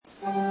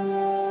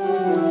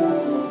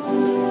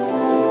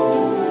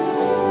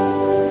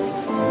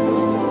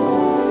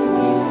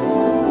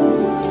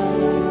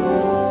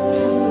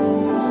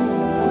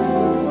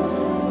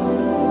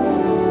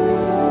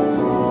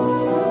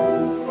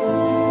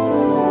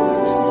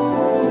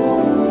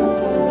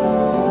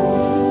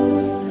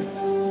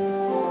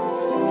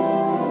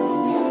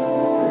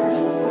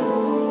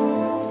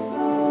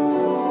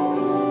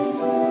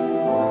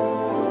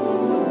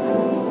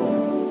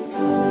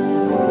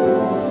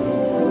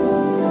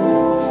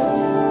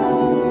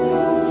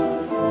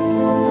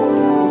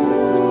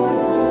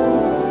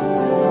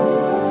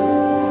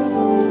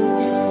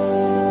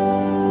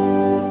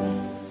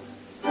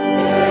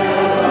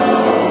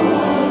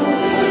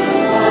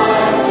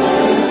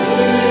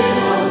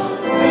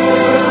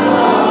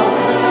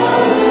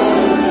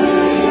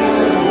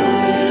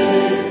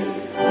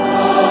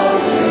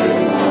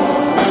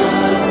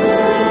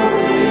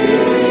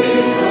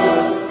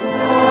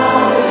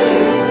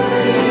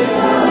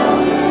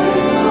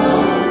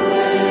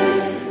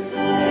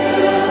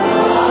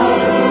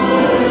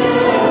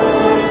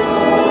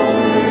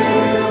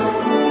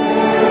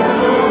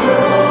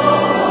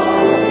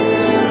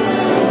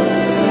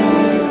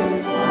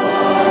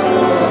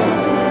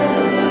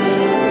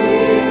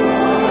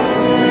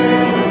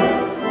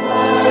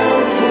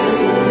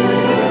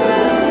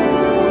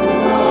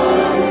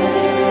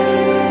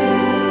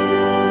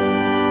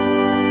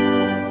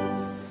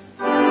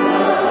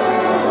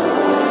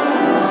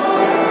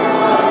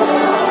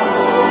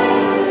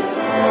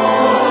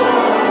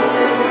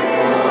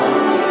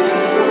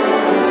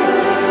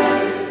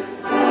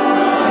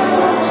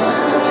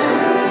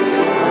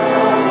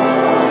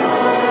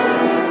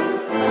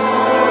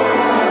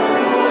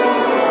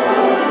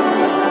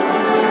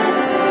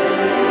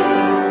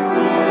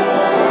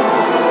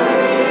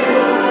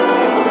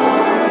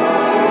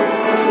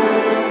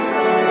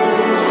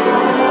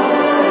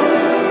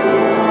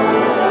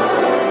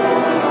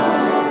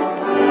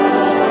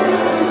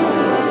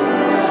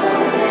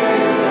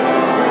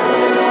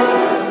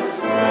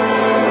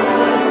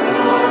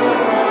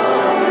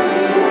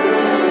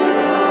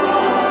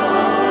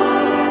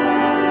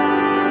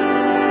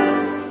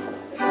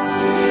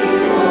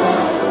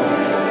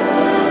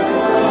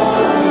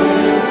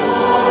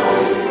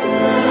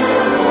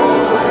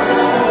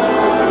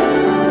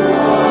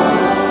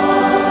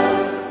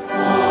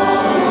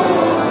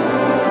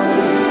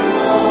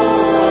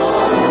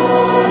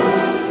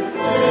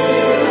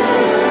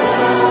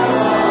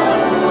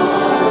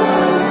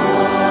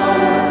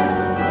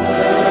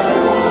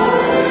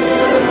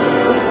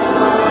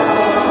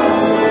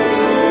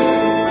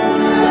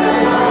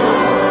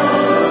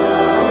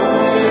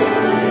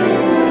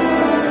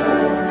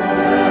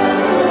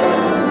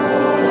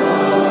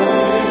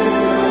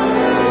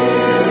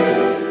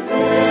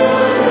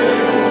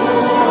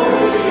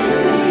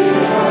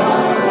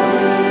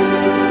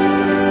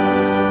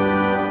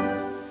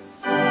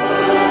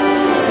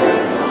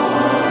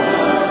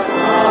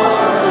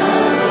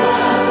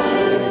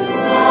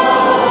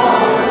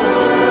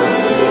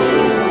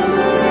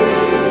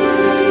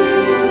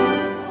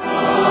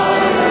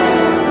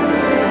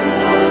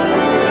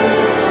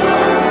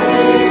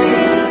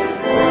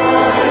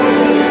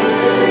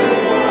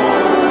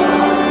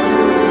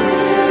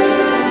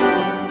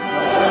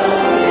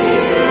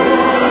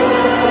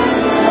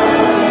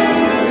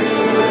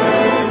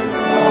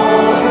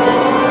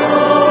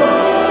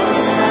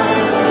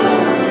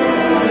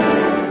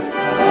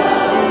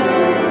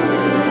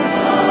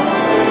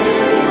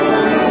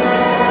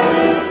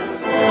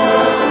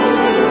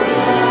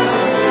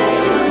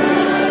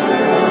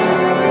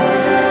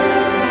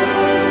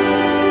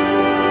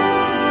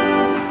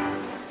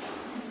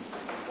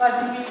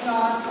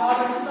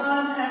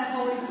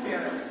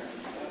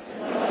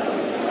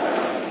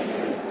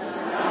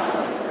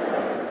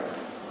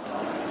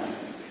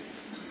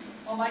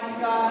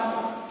Almighty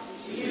God,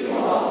 to you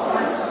all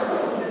hearts are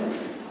open,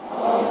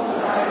 all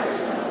desires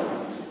known,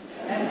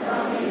 and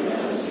from you no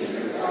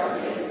secrets are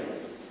hidden.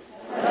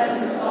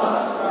 Cleanse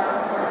thoughts of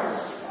our hearts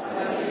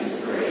by the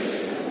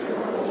inspiration of your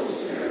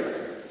Holy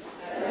Spirit,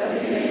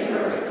 that we may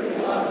perfectly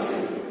love you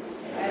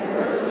and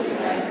worthily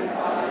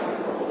magnify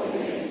your holy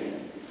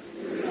name.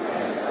 Through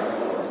Christ our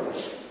Lord.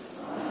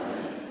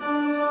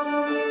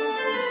 Amen.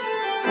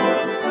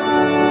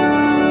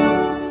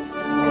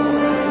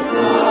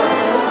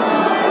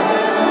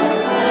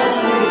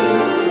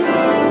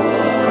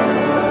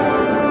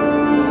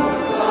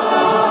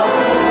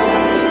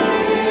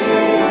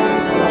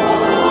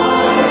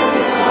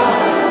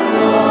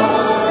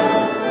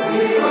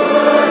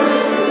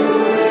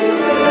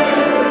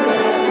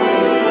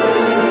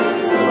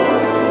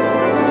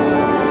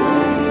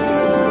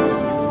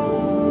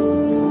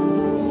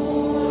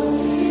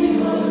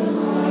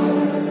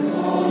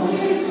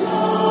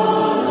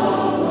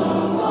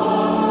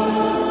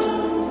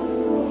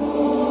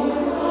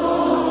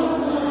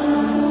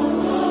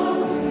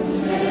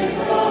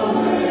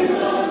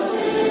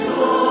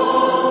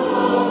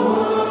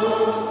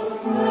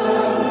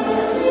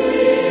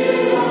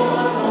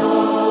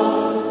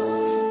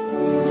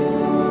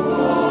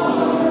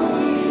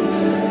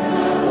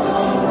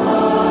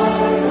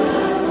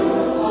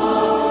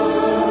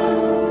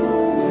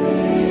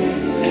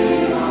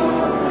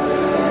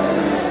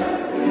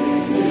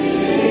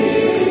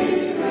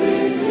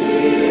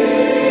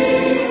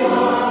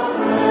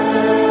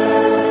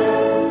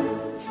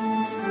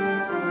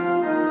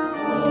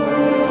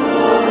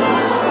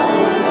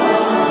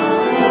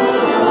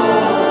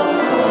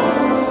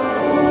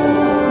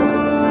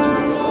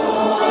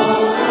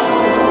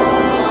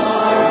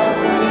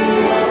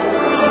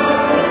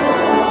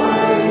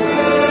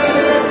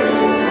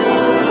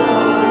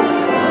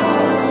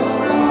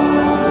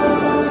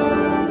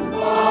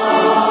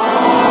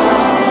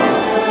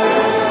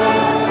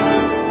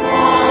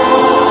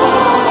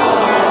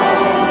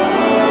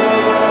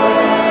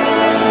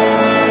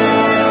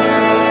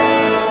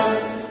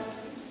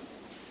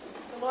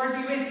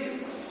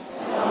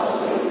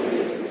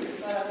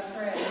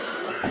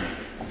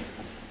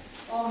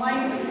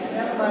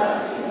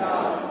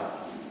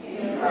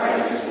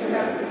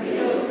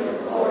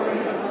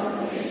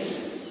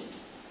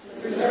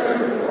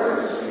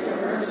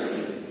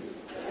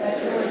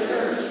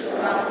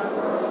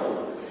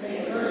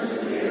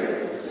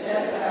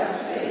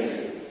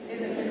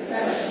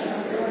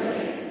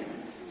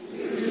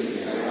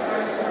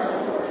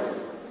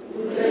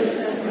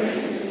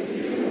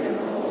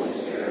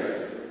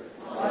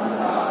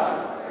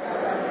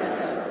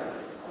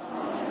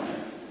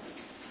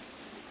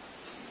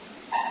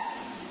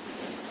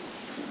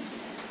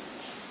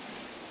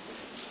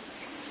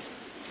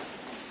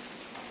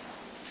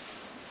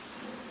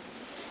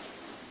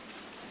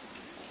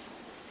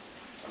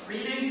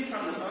 Reading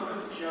from the book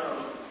of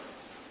Job.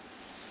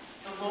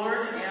 The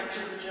Lord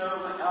answered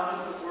Job out of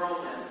the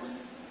whirlwind.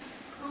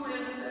 Who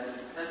is this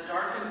that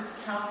darkens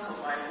counsel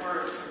by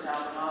words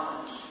without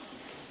knowledge?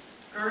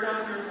 Gird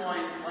up your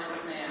loins like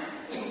a man.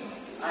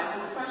 I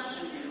will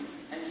question you,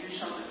 and you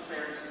shall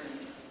declare to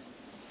me.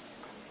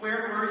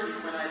 Where were you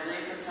when I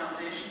laid the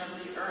foundation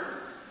of the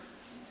earth?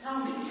 Tell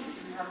me if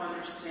you have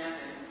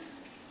understanding.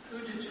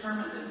 Who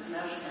determined its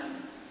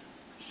measurements?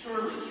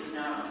 Surely you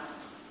know.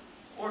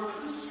 Or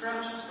who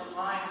stretched the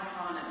line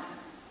upon it?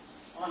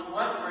 On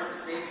what were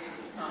its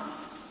bases sunk?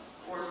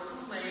 Or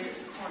who laid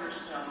its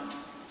cornerstone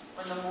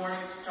when the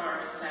morning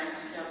stars sang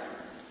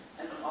together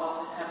and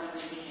all the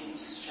heavenly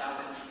beings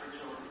shouted for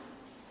joy?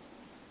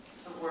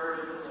 The word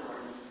of the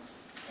Lord.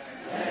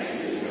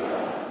 Thanks be to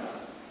God.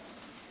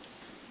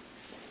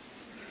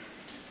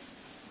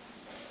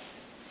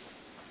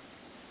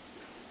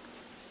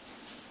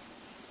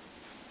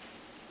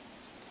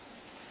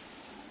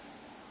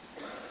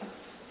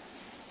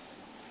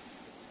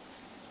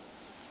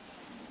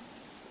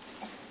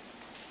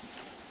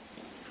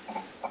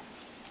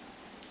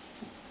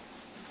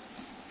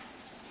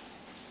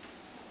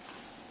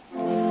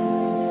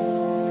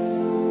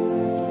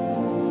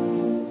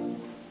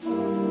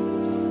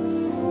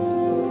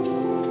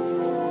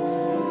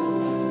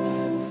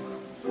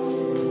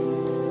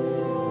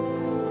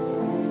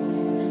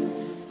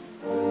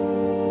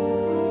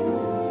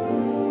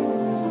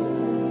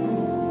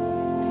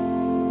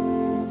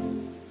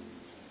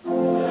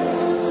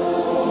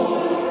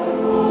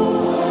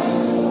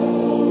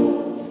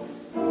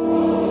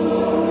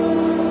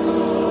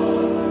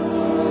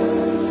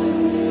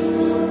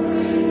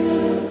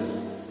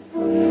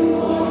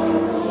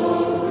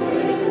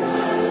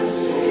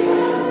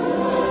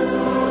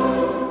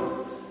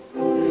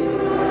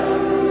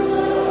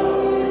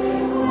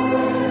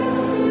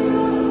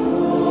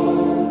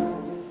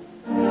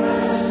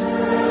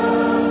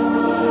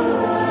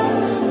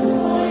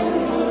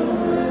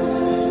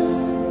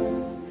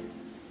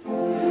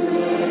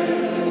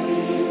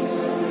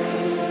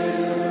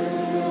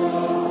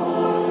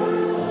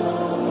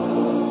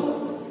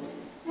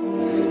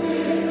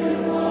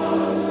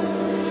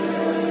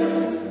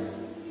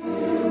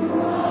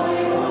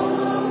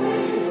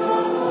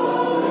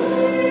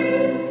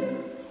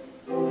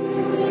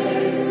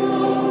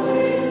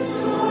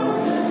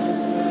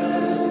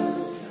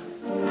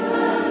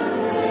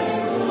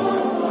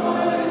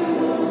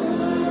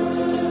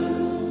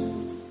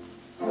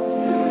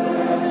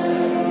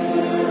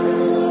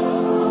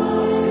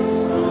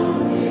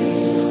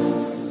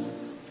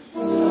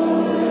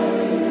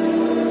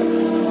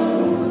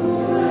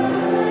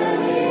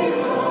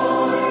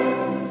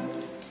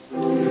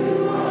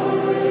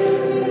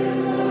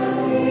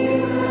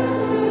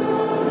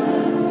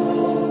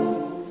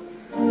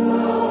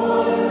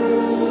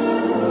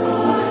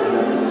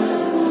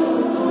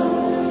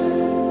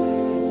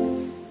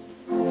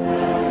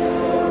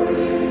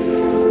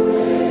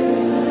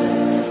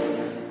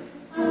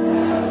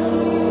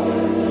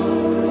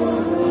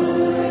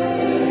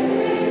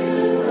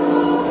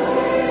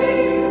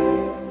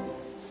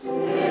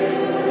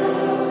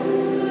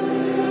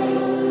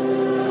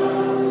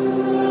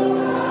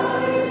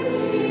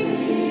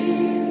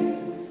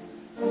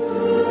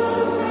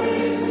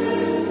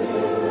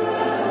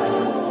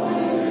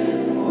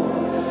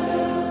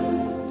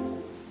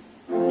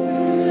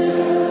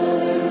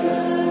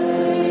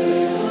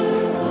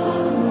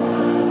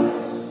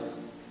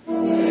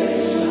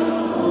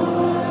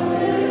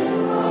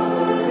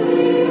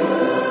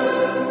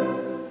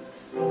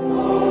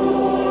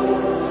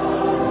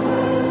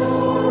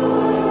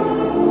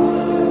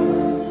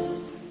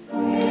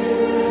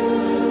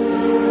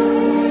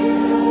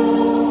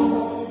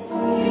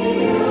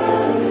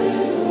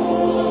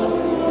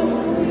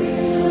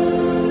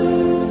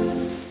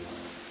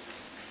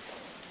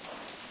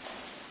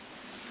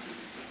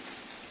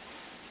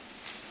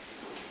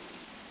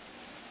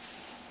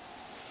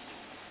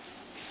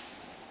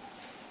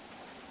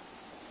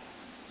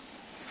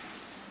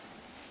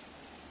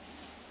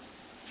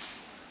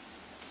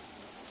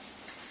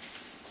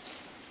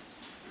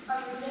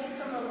 A reading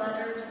from the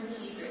letter to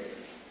the Hebrews.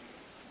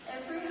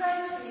 Every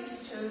high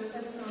priest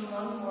chosen from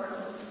among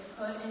mortals is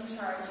put in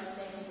charge of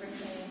things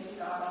pertaining to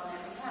God on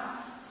their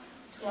behalf,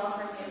 to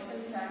offer gifts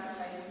and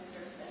sacrifices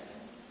for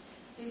sins.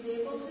 He is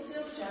able to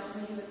deal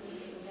gently with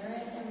the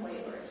ignorant and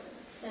wayward,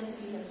 since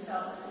he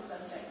himself is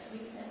subject to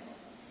weakness.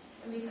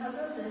 And because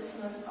of this, he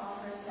must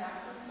offer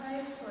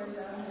sacrifice for his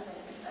own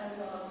sins, as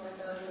well as for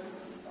those of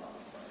the people.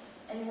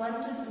 And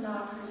one does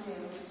not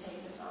presume to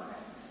take this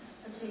honor,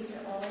 but takes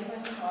it only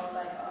when called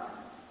by God,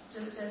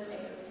 just as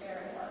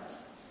Aaron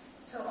was.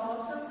 So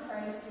also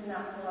Christ did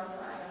not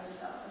glorify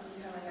himself in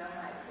becoming a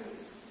high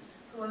priest,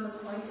 who was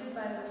appointed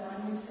by the one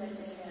who said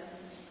to him,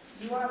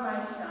 "You are my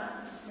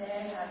son,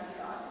 today I have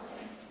begotten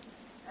you,"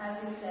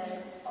 as he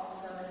said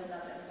also in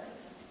another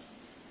place.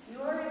 You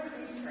are a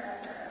priest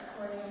forever,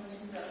 according to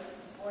the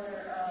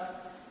order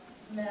of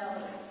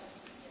Melchizedek.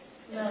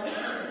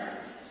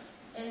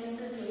 In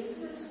the days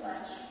of his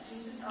flesh,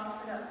 Jesus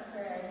offered up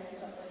prayers and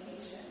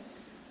supplications,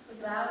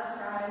 with loud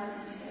cries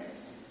and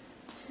tears,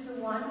 to the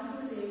one who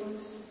was able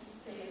to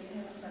save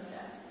him from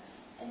death.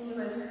 And he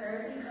was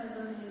heard because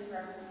of his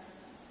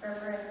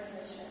reverent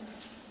submission.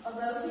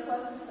 Although he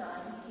was a son,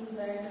 he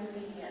learned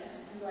obedience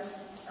through what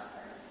he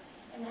suffered.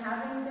 And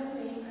having been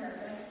made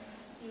perfect,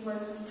 he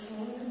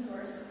became the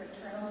source of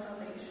eternal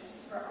salvation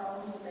for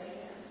all who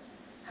obey him,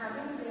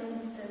 having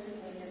been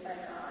designated by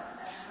God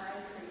as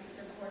high priest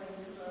according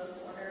to the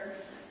order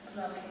of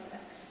Melchizedek.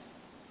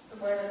 The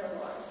word of the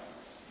Lord.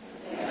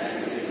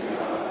 Thanks be to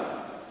God.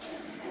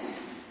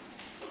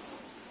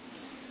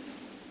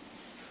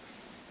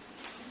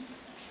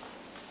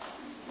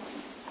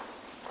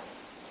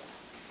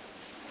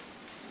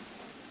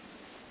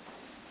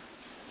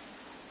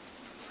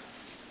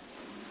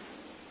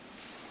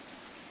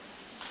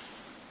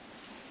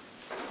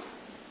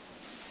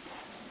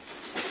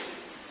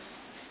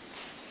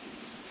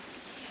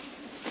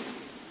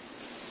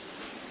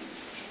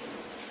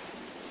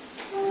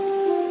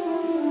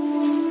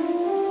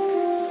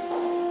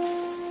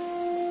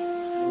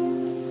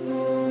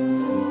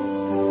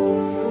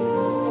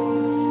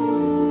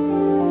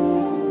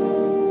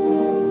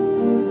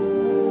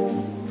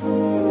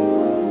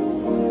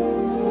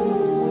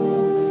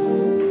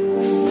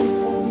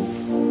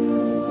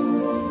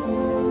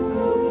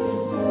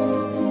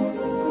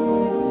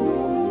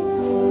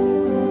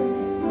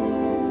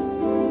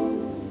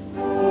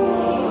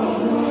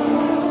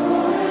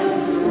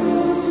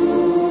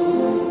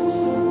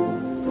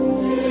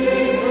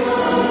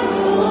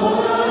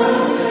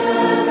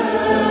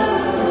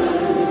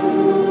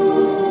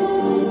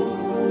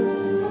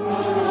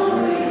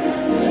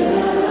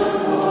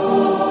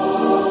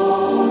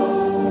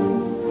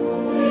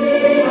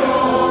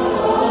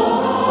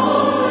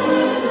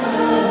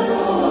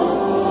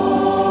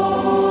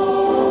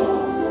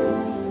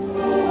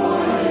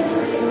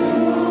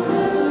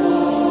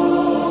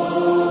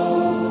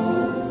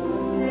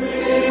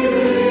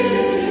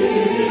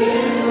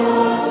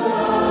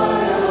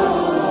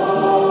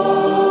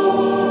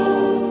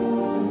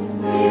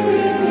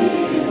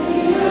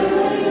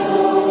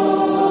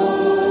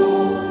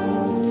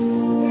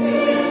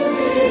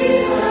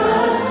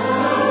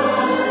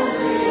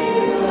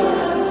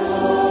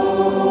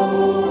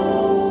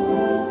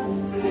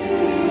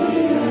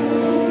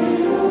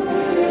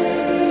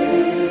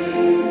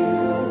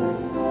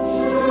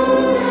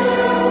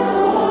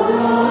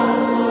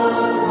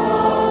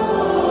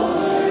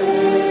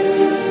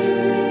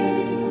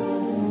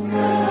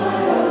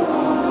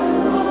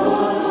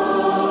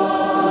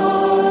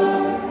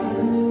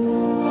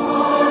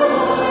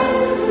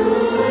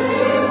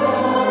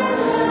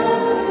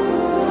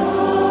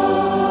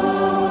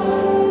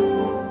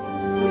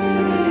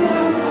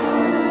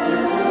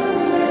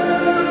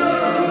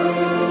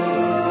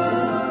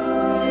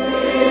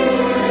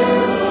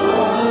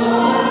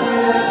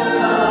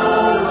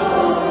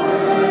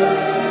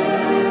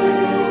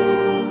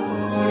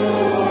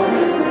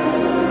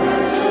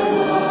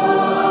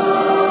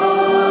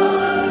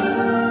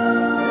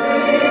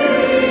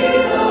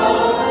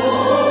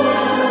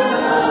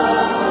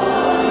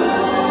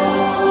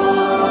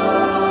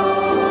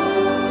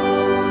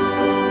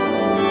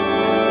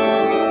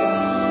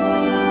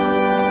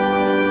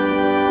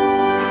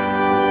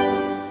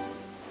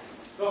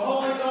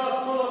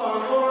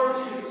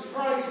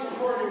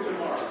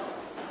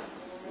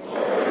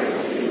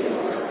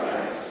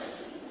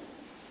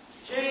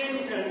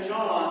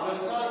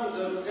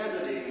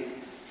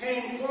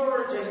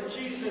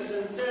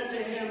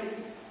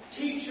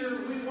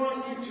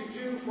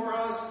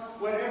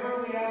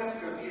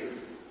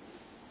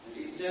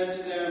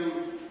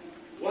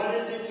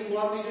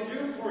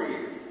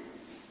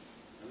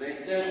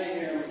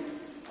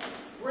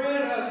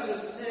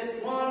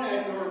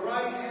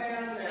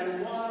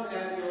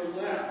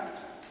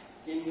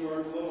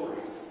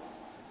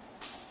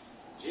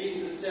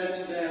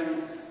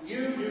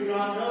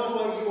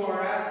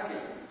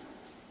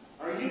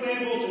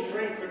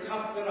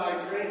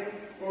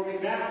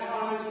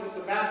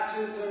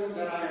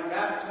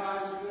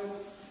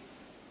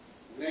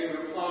 They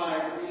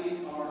replied,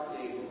 "We are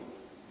able."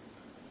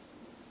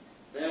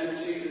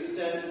 Then Jesus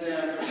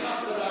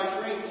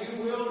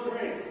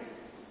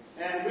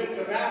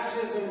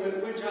baptism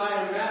with which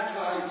I am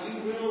baptized,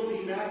 you will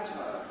be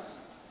baptized.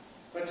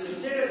 But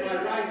to sit at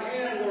my right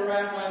hand or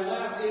at my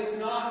left is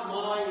not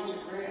mine to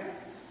grant,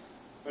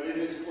 but it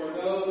is for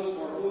those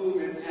for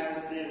whom it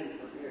has been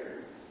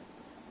prepared."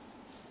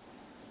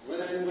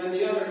 When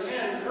the other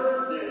 10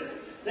 heard this,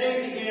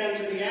 they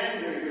began to be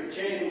angry with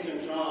James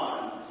and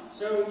John.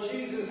 So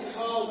Jesus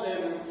called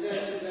them and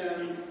said to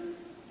them,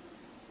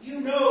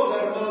 "You know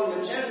that among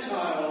the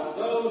Gentiles,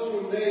 those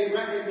whom they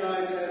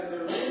recognize as their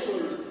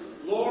rulers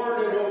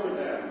lord it over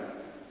them,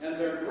 and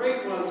their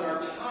great ones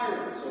are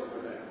tyrants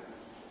over them.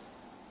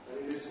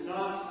 But it is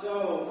not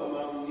so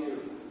among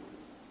you.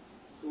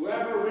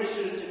 Whoever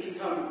wishes to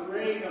become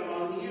great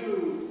among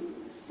you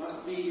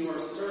must be your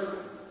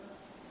servant,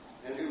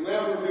 and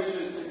whoever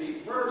wishes to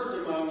be first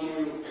among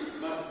you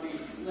must be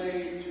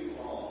slave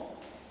to all.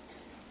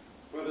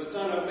 For the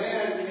Son of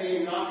Man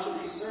came not to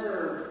be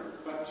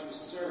served, but to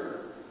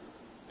serve,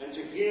 and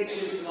to give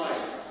his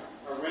life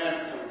a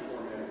ransom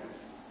for many."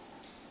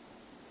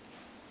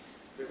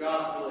 The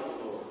Gospel of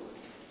the Lord.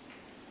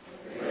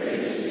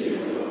 Praise to you,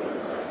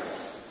 Lord Christ.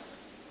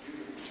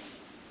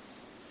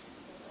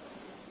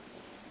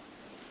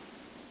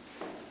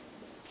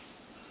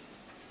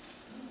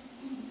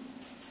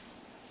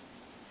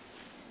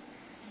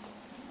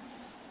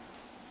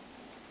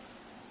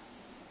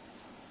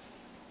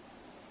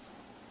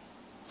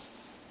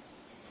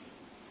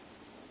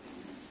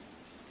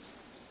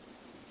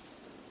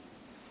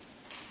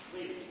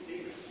 Please be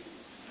seated.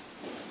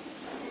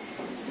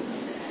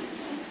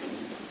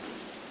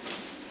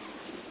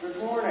 Good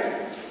morning.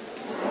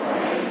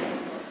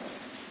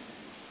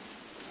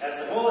 As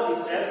the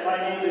bulletin says, my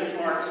name is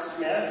Mark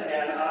Smith,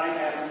 and I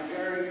am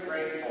very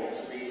grateful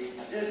to be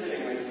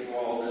visiting with you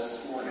all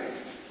this morning.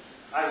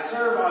 I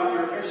serve on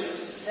your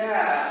bishop's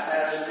staff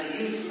as the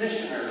youth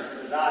missioner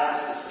for the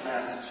Diocese of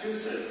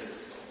Massachusetts,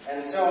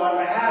 and so on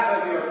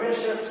behalf of your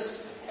bishops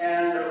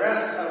and the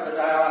rest of the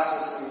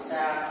diocesan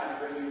staff, I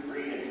bring you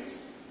greetings.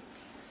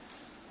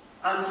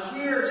 I'm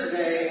here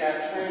today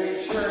at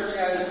Trinity Church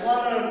as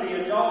one of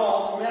the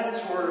adult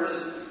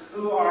mentors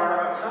who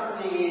are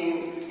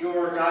accompanying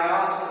your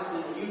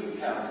Diocesan Youth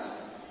Council.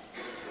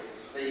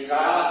 The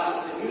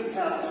Diocesan Youth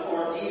Council,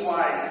 or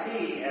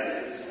DYC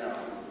as it's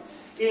known,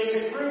 is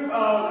a group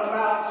of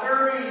about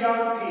 30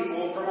 young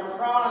people from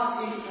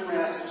across eastern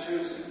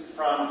Massachusetts,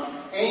 from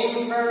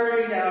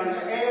Amesbury down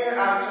to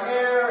out to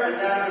Ayr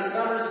and down to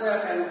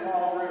Somerset and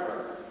Fall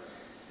River.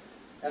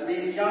 And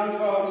these young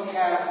folks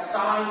have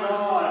signed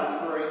on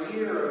for a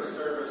year of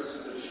service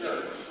to the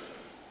church.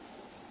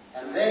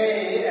 And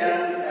they,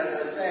 and as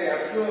I say,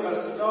 a few of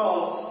us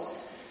adults,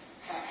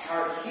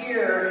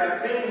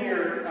 have been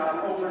here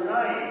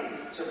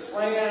overnight to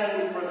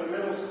plan for the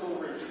middle school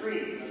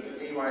retreat that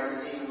the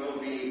DYC will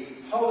be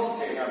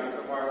hosting up at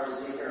the Barbara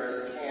C.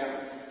 Harris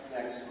camp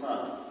next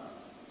month.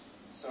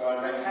 So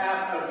on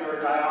behalf of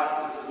your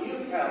Diocesan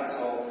Youth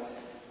Council,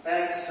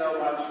 thanks so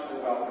much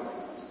for welcoming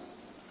us.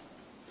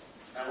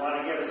 I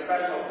want to give a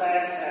special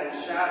thanks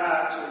and shout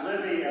out to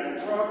Libby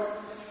and Brooke,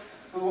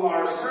 who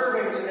are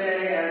serving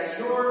today as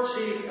your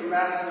chief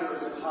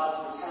ambassadors of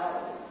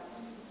hospitality.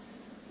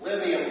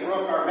 Libby and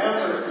Brooke are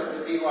members of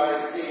the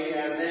DYC,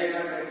 and they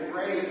have been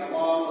great,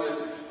 along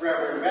with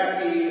Reverend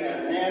Becky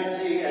and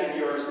Nancy and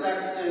your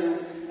sextons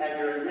and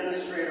your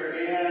administrator,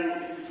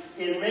 Ann,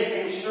 in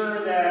making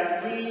sure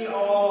that we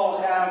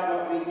all have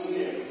what we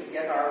needed to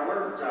get our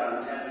work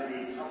done and to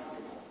be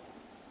comfortable.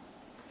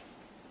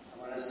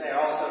 I want to say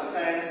also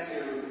thanks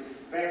to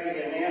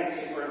Becky and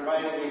Nancy for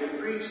inviting me to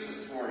preach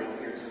this morning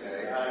here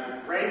today.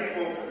 I'm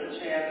grateful for the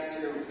chance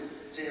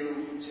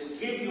to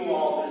give you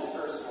all this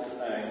personal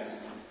thanks,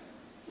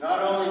 not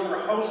only for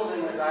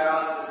hosting the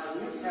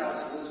Diocesan Youth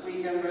Council this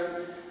weekend,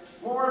 but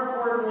more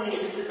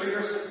importantly, for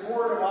your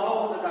support of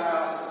all of the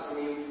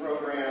diocesan youth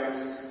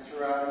programs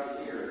throughout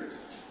the years.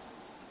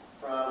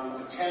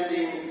 From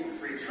attending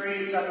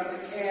retreats up at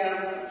the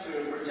camp,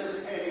 to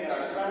participating in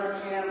our summer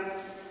camp,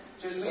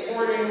 to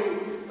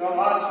supporting the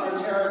Las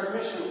Fronteras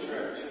mission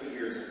trip 2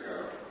 years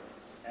ago,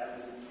 and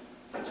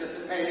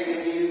participating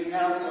in the Youth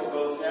Council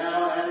both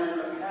now and in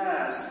the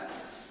past.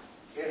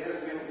 It has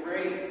been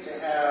great to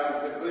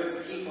have the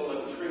good people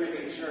of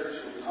Trinity Church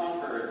in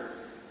Concord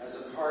as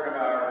a part of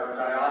our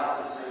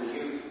diocesan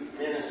youth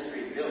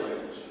ministry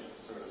village,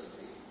 so to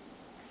speak.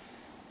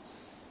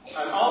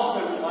 I'm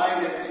also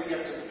delighted to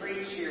get to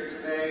preach here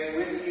today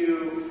with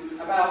you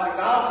about the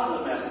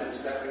gospel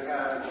message that we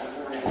have in this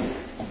morning's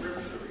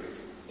scripture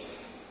readings.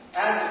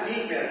 As a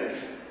deacon,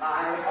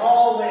 I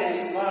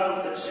always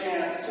love the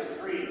chance to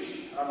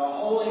preach on the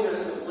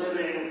holiness of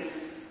living,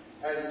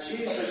 as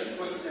Jesus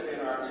puts it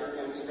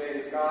in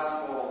today's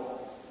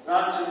gospel,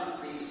 not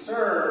to be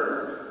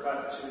served,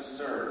 but to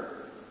serve.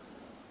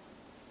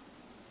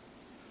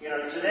 You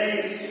know,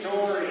 today's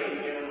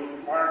story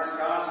in Mark's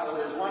gospel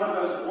is one of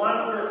those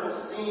wonderful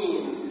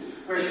scenes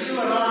where you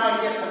and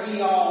I get to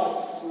be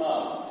all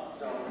smug,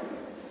 don't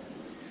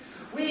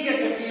we? We get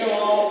to feel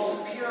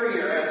all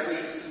superior as we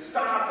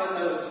scoff at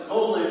those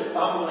foolish,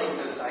 bumbling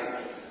disciples.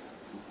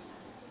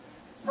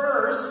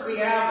 First, we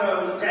have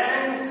those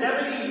dang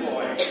Zebedee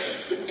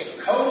boys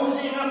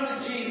cozying up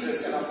to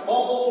Jesus in a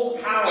full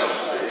power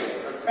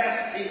play for the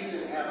best seats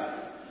in heaven.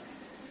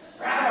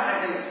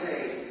 Rabbi, they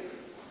say,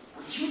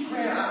 would you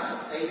grant us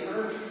a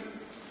favor?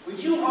 Would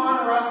you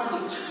honor us in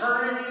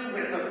eternity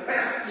with the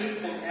best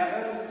seats in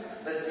heaven?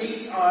 The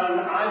seats on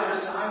either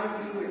side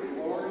of you in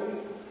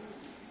glory?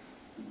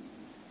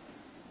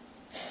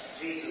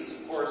 Jesus,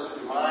 of course,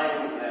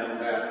 reminds them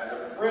that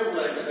the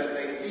privilege that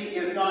they seek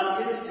is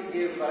not his to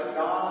give, but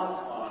God's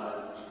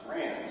honor to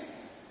grant.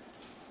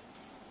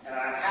 And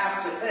I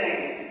have to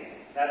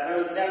think that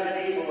those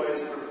Zebedee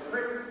boys were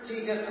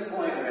pretty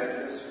disappointed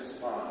at this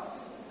response.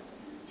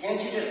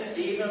 Can't you just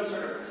see them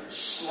sort of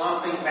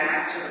slumping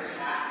back to the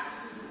pack,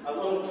 a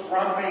little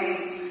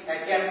grumpy,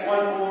 and get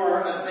one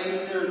more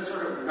evasive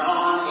sort of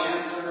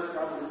non-answer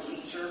from the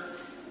teacher?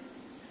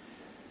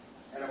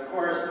 And of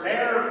course,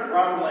 their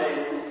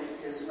grumbling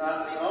is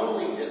not the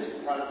only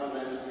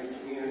disgruntlement in the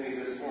community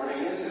this morning,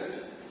 is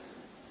it?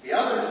 The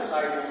other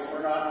disciples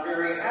were not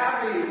very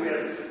happy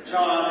with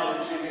John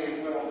and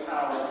Jimmy's little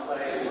power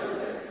play, were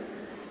they?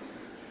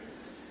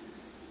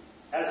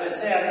 As I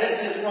said, this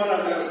is one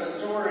of those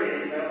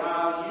stories that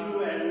allow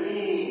you and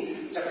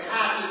me to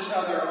pat each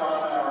other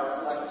on our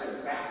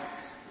collective back.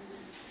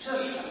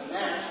 Just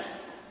imagine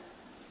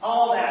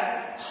all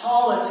that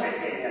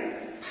politicking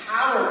and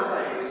power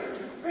plays and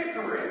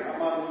bickering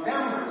among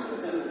members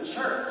within the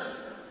church.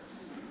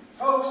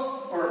 Folks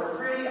were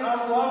pretty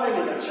unloving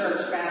in the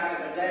church back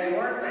in the day,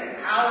 weren't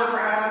they? Power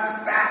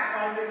grabs,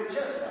 backbiting,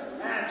 just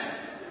imagine.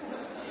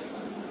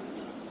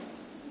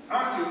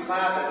 Aren't you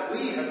glad that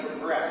we have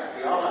progressed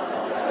beyond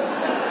all that?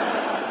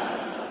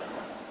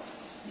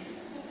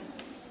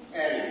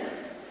 Anyway,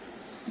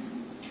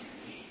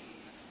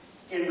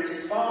 in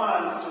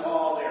response to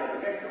all their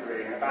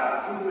bickering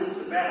about who is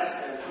the best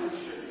and who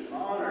should be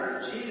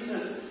honored,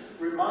 Jesus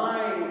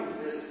reminds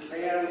this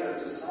band of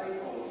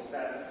disciples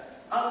that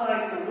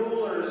unlike the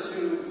rulers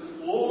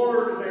who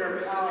lord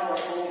their power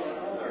over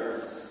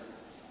others,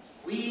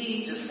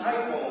 we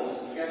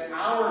disciples get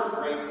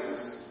our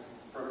greatness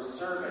from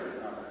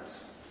serving others.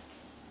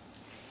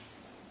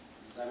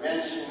 As I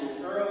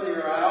mentioned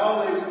earlier, I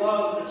always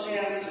love the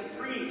chance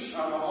to preach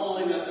on the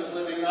holiness of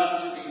living not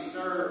to be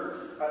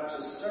served, but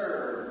to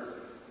serve,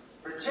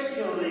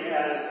 particularly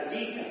as a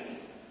deacon.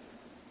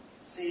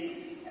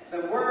 See,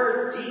 the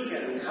word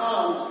deacon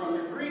comes from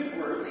the Greek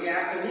word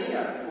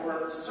diakonia,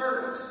 or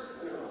service,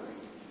 literally.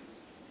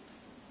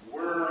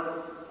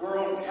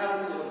 World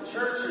Council of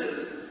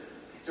Churches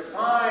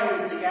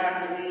defines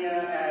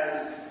diakonia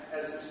as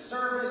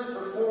service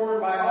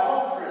performed by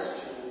all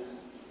Christians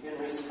in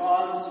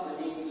response to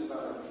the needs of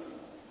other people.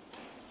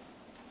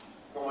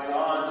 Going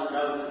on to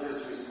note that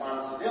this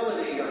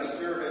responsibility of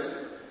service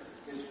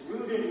is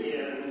rooted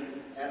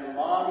in and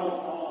modeled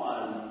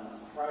on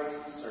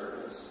Christ's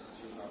service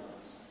to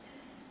others.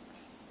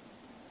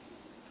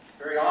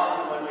 Very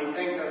often when we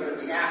think of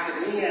the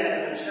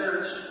diakonia in the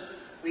church,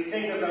 we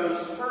think of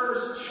those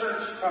first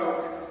church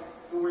folk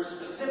who were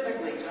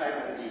specifically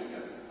titled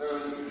deacons,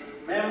 those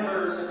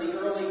members of the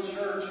early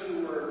church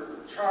who were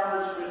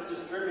charged with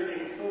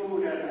distributing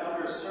food and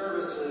other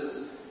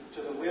services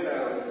to the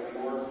widow and the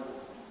orphan.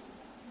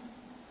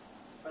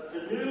 But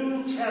the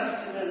New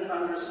Testament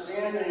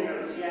understanding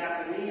of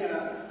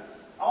diakonia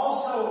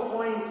also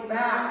points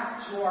back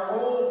to our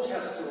Old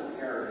Testament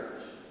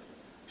heritage,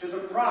 to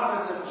the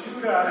prophets of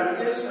Judah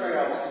and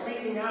Israel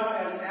speaking out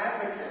as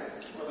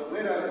advocates for the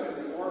widows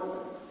and the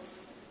orphans,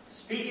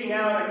 speaking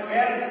out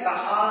against the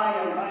high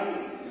and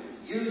mighty,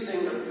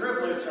 using the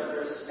privilege of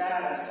their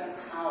status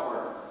and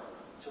power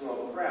to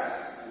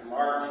oppress and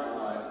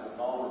marginalize the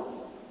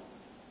vulnerable.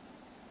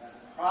 That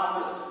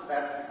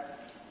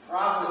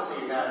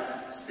prophecy,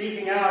 that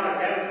speaking out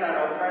against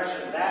that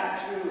oppression,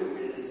 that too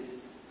is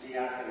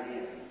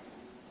diakonia.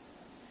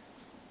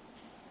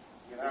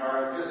 In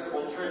our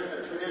Episcopal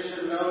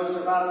tradition, those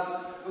of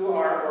us who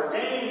are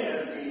ordained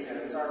as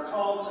deacons are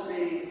called to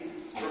be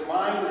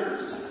reminders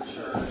to the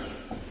church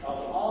of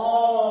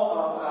all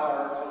of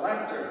our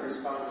collective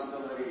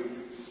responsibility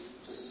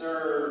to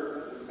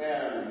serve and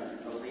defend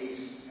the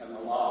least and the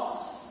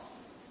lost,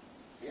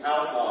 the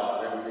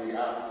outlawed and the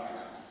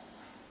outcast.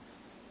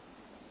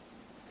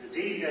 The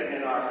deacon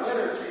in our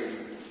liturgy,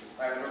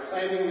 by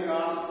proclaiming the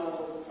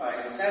gospel,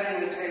 by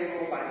setting the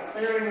table, by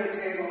clearing the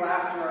table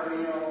after our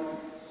meal,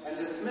 and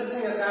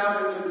dismissing us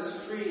out into the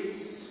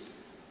streets,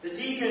 the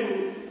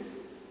deacon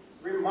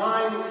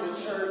reminds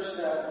the church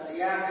that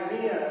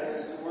diakonia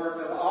is the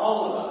work of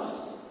all of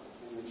us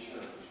in the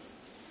church.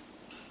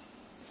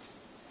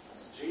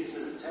 As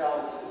Jesus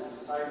tells his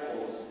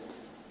disciples,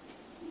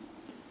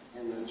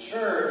 in the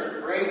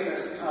church,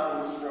 greatness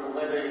comes from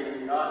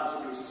living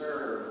not to be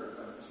served,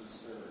 but to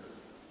serve.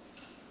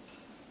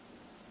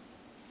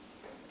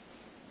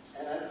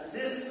 And at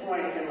this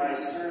point in my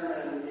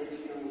sermon, if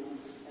you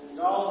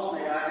indulge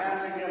me, I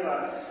have to give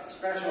a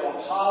special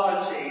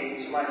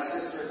apology to my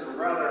sisters and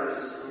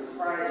brothers in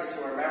Christ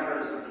who are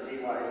members of the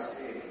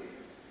DYC.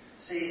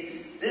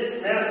 See,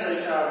 this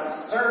message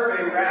of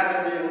serving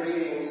rather than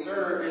being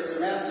served is a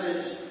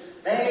message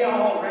they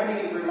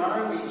already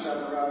remind each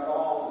other of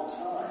all the time.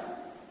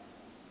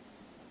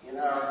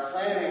 our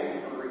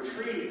planning for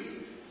retreats,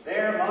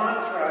 their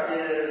mantra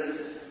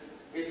is,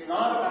 it's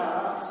not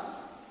about us.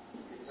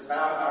 It's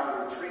about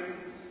our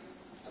retreats.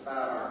 It's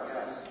about our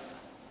guests.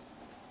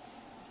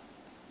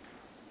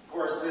 Of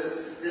course,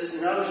 this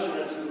notion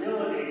of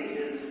humility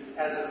is,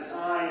 as a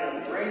sign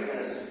of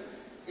greatness,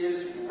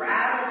 is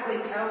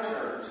radically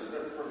counter to the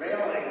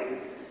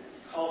prevailing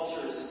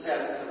culture's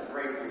sense of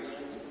greatness,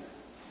 isn't it?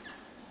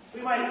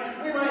 We might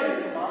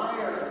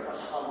admire the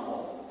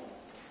humble,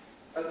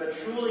 but the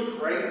truly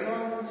great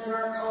ones in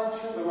our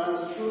culture, the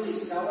ones truly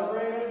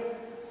celebrated,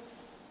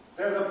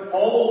 they're the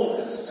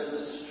boldest and the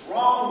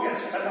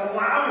strongest and the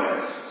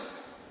loudest.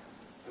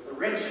 They're the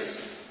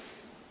richest,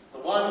 the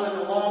one with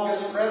the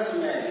longest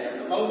resume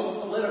and the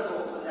most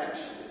political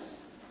connections,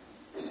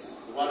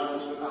 the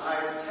ones with the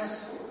highest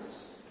test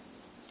scores,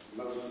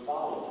 the most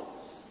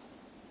followers.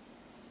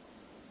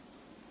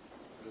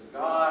 But as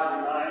God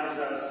reminds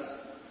us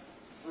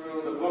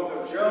through the book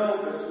of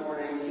Job this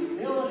morning,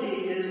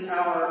 humility is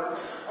our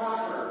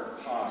proper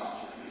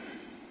posture,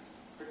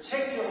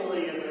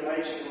 particularly in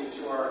relation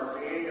to our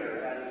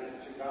Creator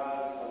and to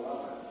God's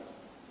beloved.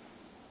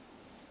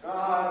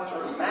 God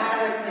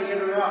dramatically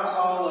interrupts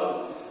all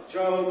of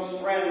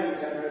Job's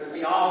friends and their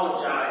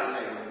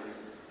theologizing.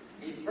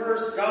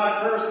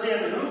 God bursts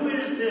in, who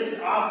is this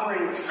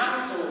offering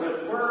counsel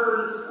with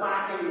words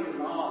lacking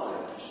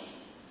knowledge?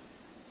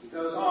 He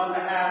goes on to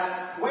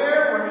ask,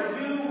 where were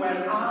you when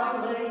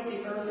I laid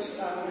the earth's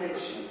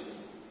foundation?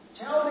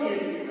 Tell me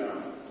if you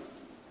know.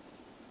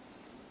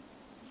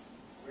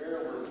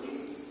 Where were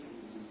we?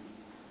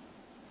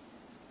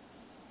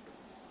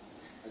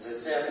 As I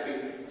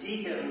said,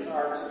 deacons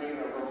are to be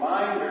a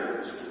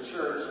reminder to the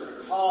church of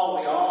the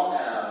call we all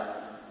have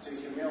to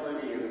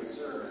humility and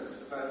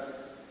service. But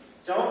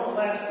don't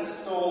let the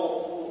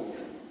soul fool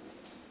you.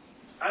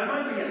 I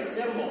might be a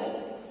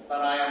symbol,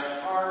 but I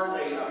am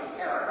hardly a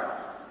paragon.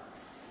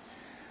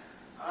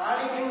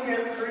 I can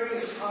get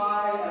pretty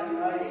high and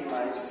mighty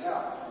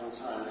myself from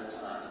time to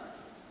time.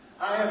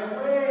 I have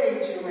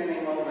way too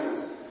many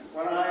moments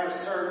when I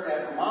assert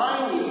that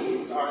my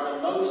needs are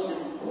the most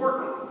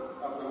important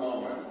of the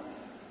moment.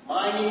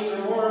 My needs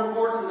are more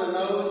important than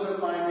those of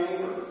my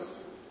neighbors.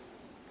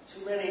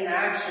 Too many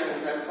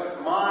actions that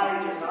put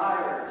my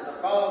desires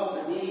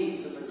above the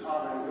needs of the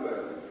common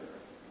good.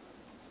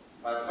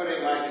 By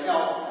putting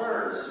myself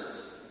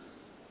first,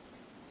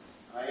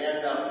 I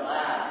end up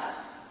last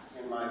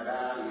in my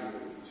value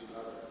to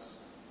others.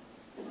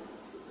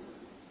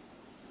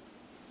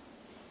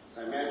 As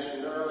I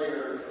mentioned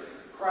earlier,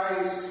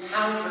 Christ's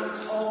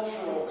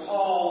countercultural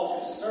call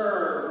to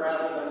serve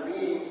rather than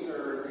being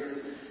served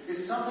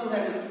is something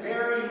that is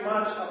very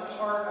much a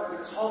part of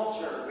the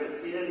culture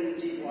within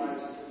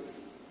DYC.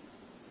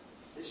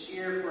 This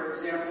year, for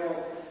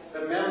example,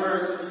 the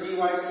members of the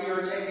DYC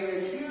are taking a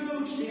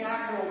huge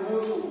diaconal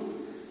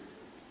move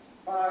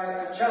by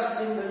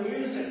adjusting the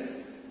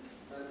music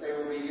that they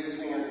will be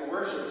using at the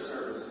worship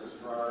services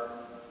for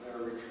their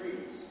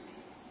retreats.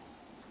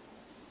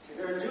 See,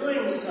 they're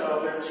doing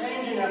so, they're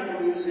changing up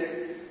the music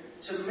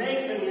to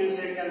make the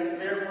music and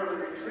therefore the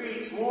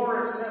retreats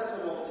more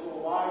accessible to a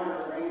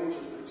wider range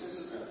of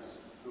participants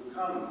who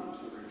come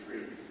to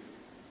retreats.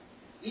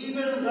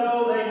 Even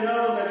though they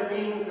know that it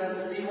means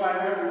that the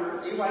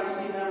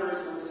DYC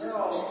members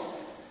themselves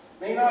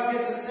may not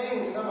get to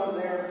sing some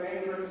of their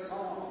favorite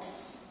songs.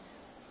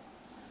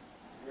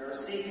 They are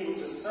seeking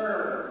to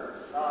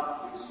serve,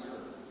 not be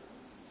served.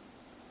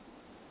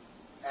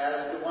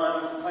 As the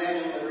ones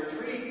planning the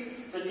retreats,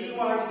 the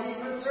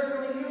DYC could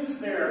certainly use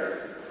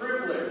their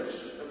privilege,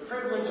 the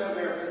privilege of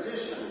their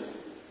position,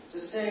 to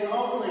sing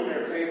only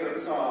their favorite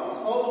songs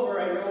over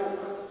and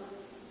over.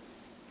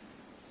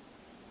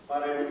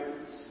 But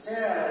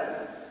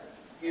instead,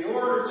 in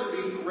order to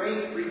be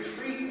great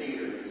retreat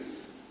leaders,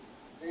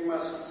 they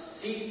must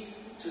seek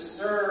to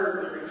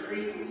serve the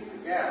retreatants,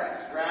 the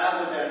guests,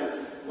 rather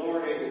than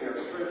lording their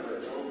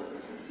privilege over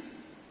them.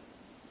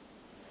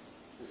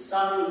 The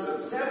sons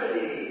of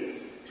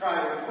Zebedee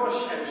try to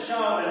push and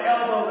shove and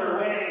elbow their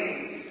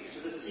way to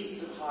the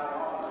seats of high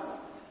honor.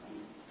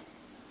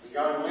 The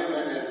young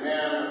women and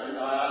men of the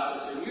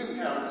diocesan youth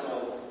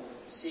council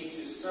seek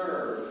to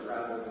serve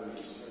rather than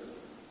be served.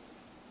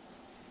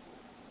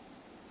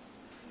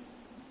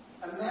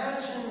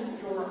 Imagine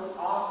your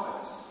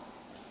office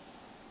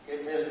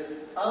in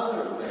this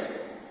other way,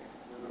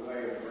 or the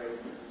way of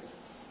greatness.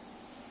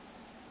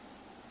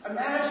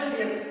 Imagine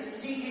if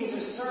seeking to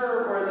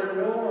serve were the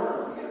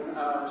norm in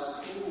our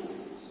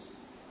schools.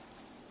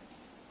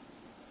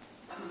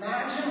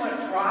 Imagine what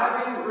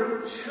driving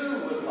Route 2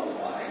 would look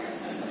like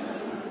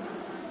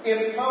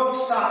if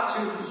folks sought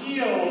to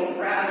yield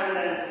rather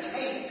than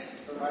take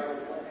the right of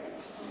way.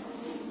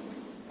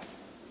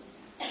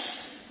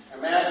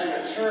 Imagine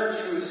a church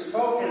whose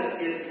focus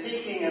is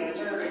seeking and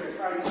serving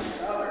Christ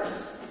and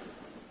others,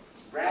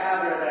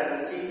 rather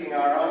than seeking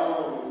our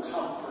own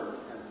comfort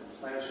and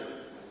pleasure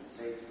and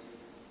safety.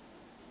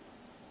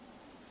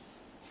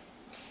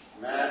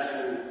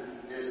 Imagine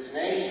this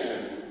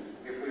nation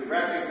if we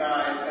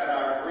recognize that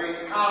our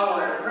great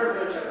power and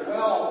privilege and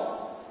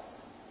wealth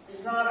is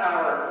It's not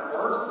our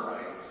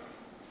birthright.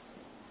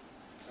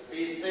 But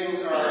these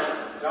things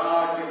are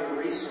God-given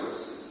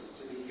resources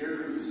to be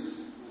used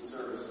in the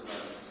service of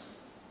others.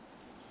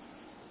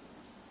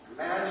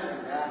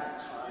 Imagine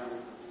that kind of.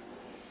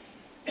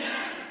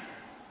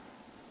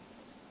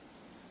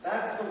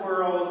 That's the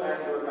world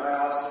that your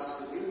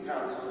diocesan youth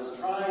council is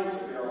trying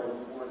to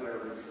build for their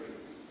retreat.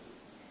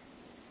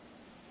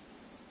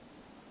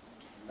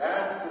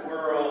 That's the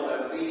world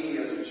that we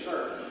as a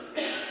church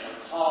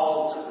are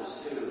called to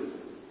pursue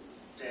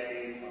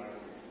day by day.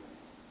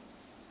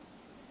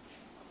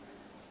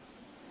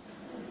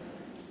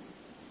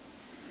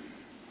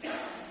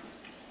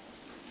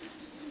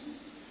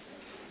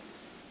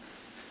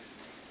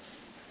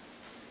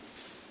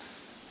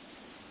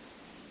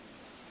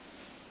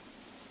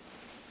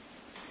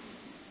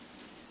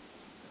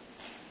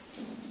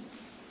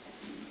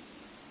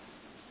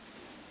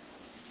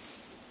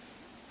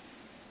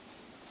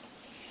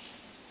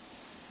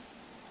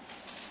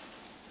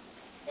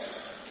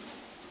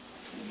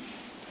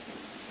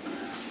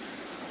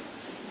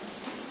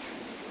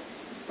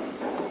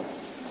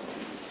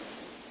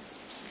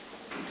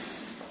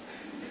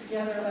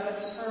 Together, let us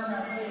turn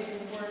our faith in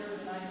the words of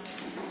the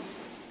Nicene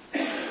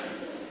Creed.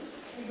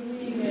 We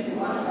believe in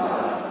one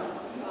God,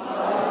 the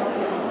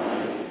Father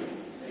Almighty,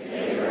 the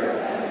Maker of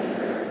heaven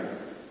and earth,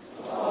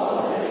 of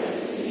all that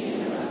is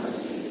seen and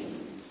unseen.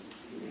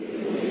 We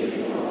believe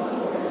in one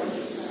Lord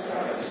Jesus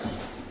Christ,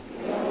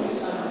 the only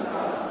Son of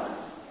God,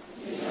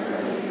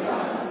 eternally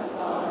begotten of the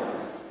Father,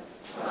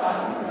 God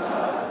from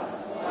God,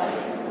 light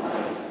from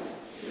light,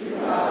 true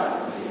God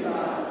from true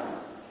God,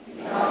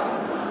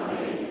 begotten, not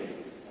made.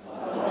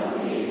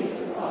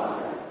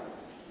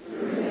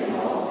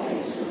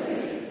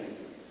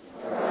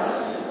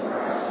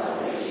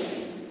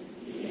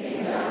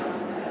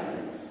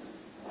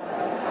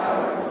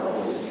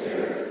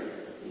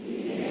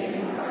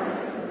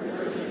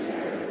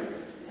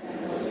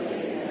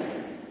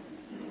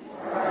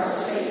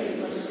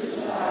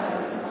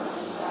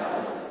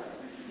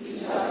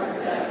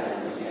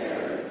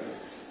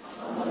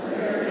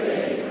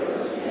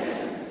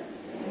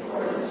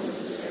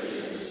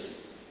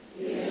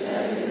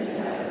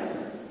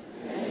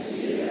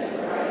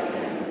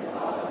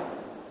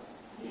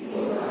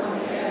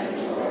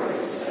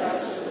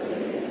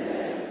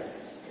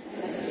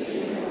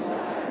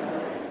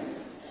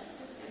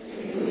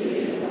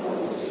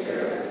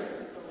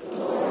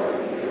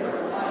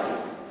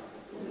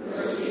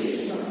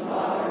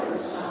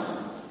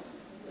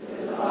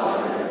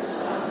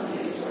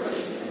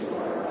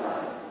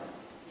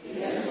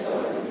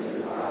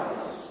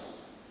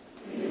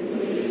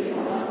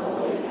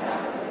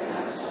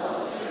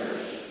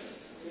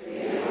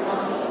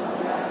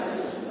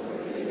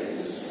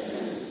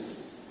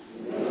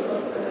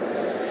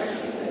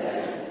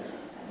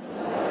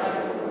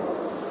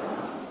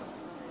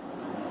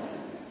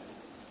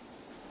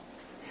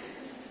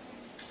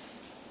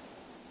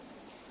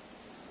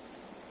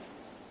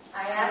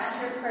 I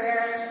ask your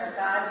prayers for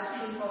God's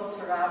people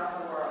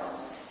throughout the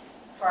world,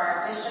 for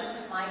our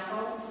bishops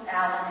Michael,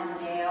 Alan, and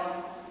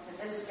Gail,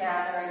 for this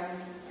gathering,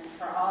 and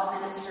for all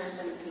ministers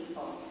and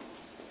people.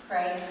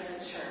 Pray for the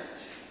church.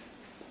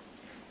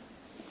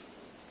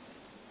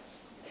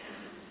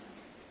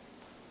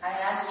 I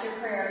ask your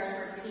prayers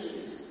for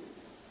peace,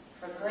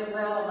 for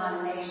goodwill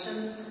among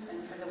nations,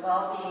 and for the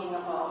well-being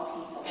of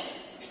all people.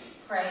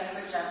 Pray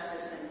for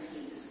justice and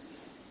peace.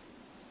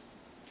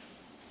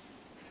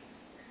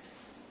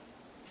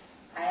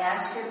 I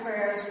ask your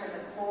prayers for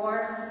the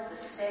poor, the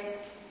sick,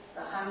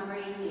 the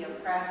hungry, the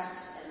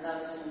oppressed, and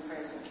those in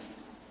prison.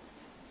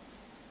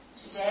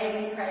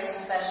 Today we pray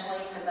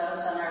especially for those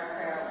on our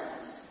prayer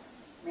list: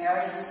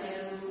 Mary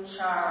Sue,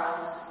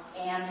 Charles,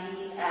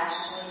 Andy,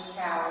 Ashley,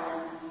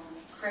 Carolyn,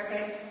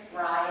 Cricket,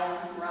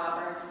 Ryan,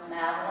 Robert,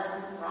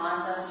 Madeline,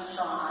 Rhonda,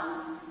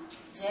 Sean,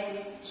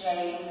 Dick,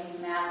 James,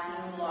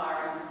 Matthew,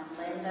 Lauren,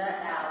 Linda,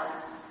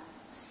 Alice,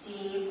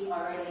 Steve,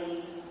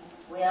 Aurelie,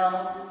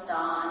 Will,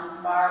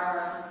 Don,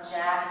 Barbara,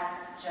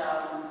 Jack,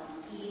 Joan,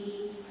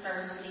 Edie,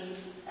 Kirsty,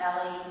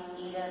 Ellie,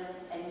 Edith,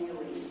 and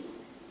Yui.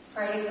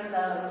 Pray for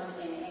those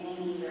in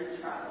any need or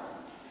trouble.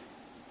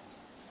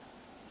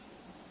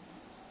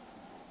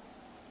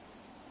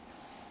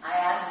 I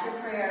ask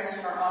your prayers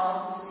for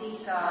all who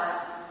seek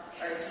God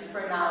or a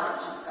deeper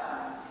knowledge of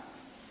God.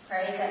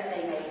 Pray that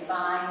they may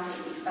find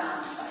and be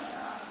found by God.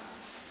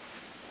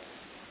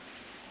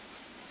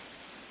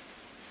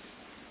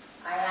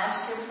 I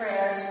ask your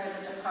prayers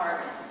for the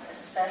departed,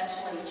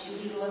 especially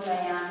Judy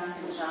LeVan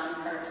and John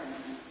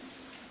Perkins.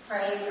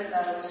 Pray for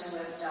those who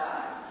have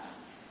died.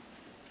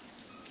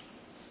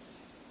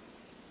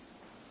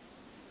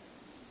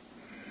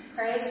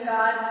 Praise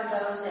God for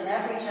those in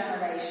every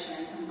generation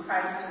in whom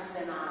Christ has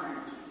been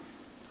honored.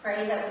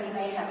 Pray that we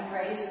may have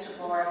grace to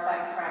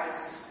glorify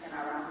Christ in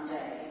our own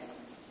day.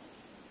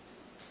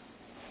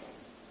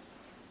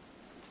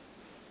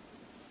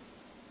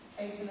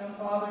 Hasten, O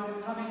Father,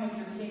 the coming of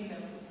your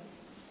kingdom,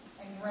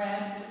 and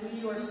grant that we,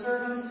 your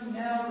servants who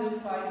now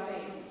live by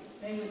faith,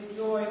 may with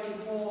joy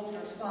behold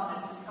your Son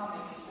in his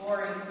coming in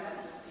glorious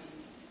majesty,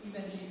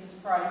 even Jesus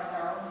Christ,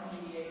 our only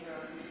mediator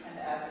and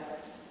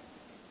advocate.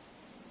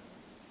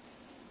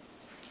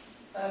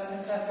 Let us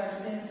confess our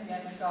sins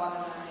against God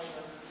and our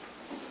neighbor.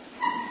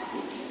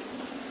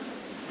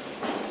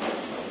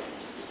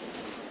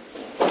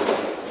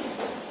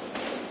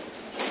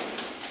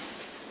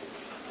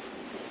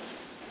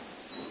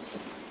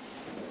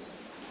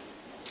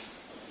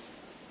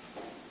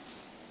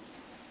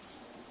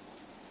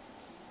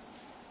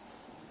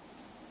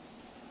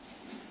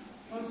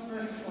 Most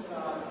merciful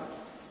God,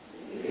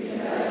 we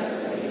confess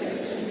that we have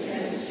sinned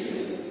against you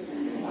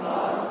in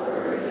thought,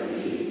 word, and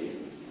deed,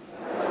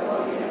 by what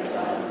we have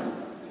done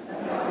and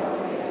by what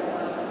we have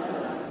left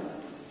undone.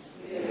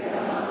 We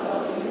have not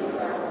loved you with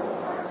our whole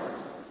heart.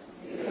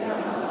 We have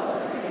not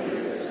loved our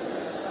neighbors as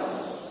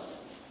ourselves.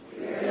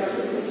 We are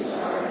truly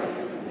sorry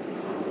and we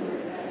humbly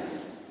repent.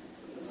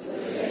 For the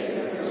sake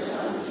of your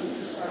Son,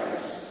 Jesus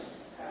Christ,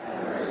 have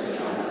mercy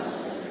on us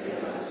and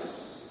forgive us,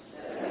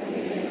 that we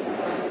may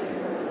delight in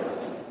your will.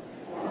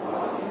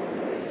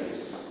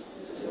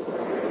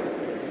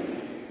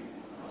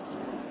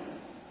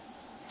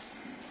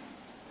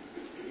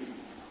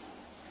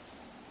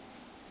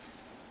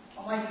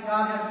 Almighty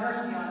God, have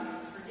mercy on you,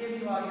 forgive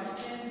you all your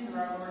sins through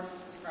our Lord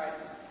Jesus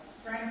Christ,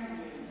 strengthen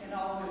you in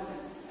all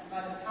goodness, and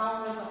by the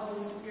power of the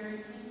Holy Spirit,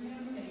 keep you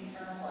in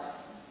eternal life.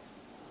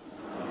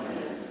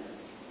 Amen.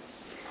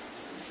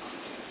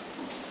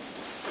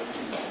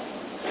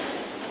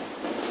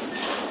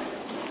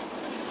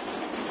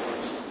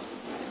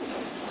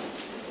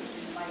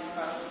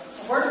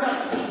 A word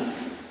about peace.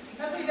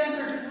 Because we've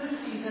entered flu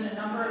season, a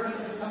number of you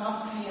have come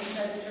up to me and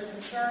said that you're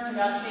concerned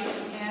about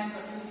shaking hands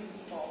or kissing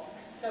people.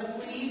 So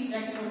please,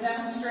 Nick will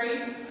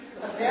demonstrate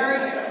a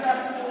very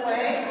acceptable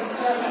way is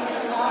just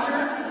to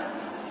honor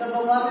the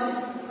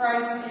beloved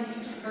Christ in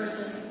each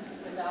person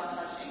without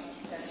touching.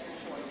 That's your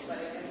choice, but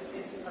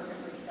it's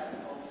perfectly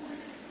acceptable.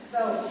 So,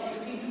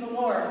 the peace of the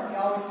Lord be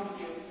always with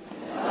you.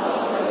 And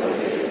also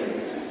with you.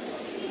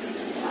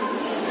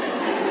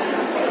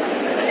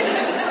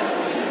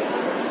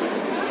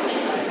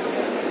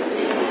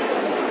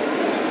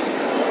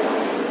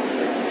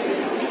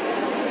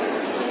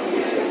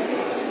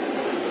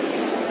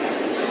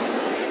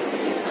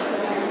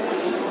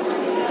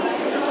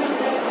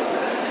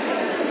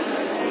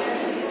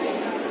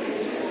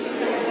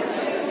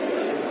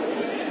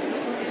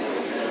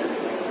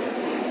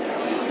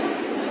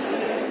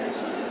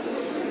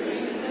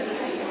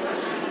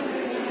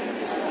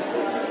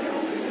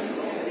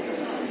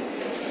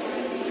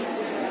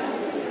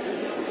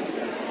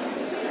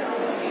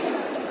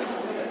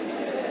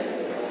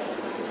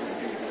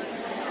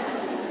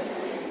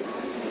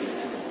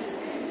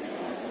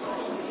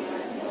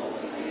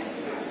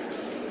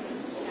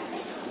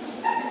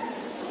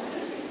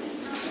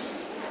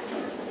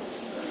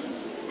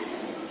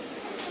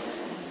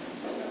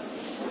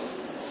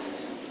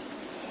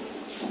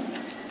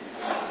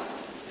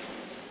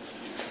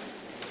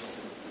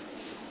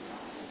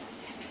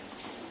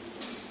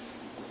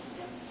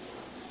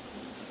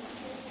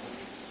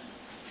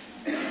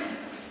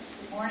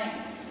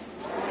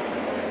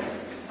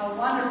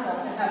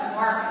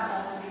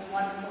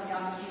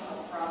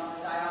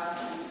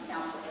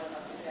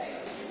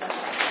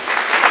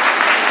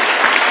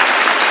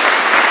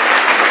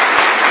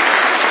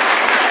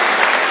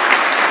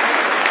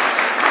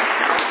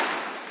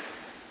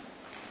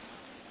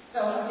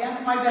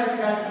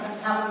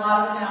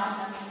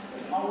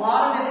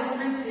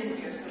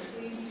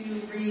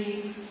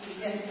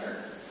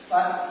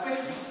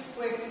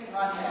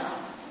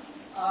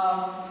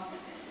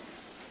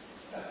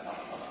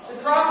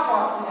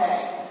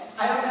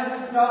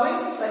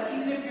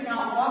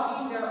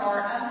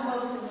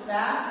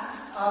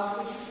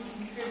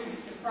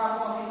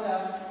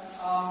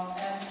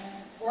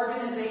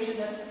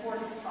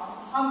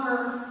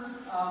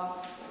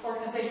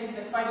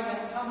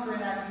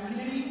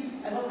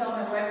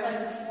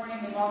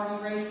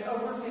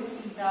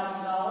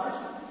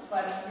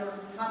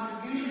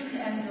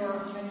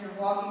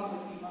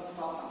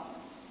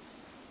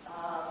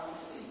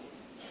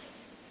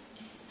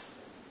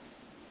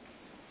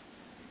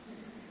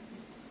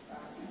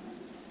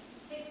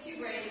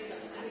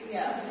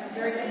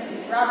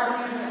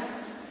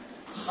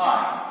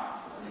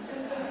 Hi.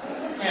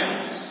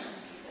 Hymns.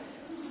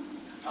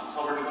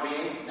 October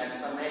 28th, next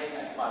Sunday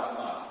at 5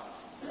 o'clock.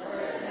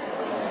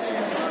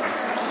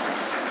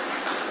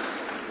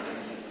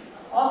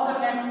 Also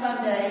next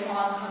Sunday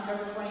on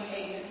October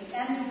 28th, at the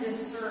end of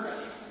this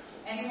service,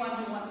 anyone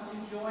who wants to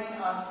join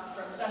us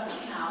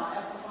processing out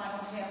at the final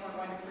camp, we're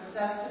going to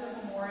process to the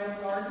Memorial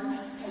Garden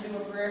and do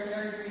a very,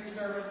 very brief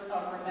service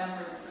of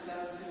remembrance for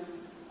those who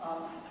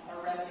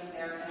are resting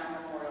there in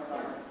our Memorial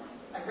Garden.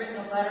 I've written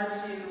a letter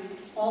to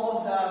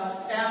all of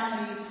the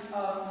families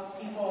of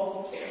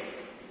people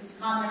whose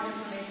contact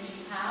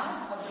information we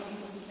have, of the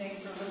people whose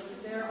names are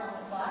listed there on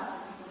the plaque,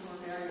 people who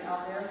are buried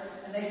out there,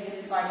 and they've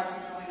been invited to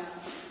join us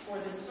for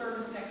this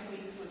service next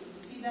week so we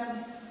can see them,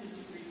 just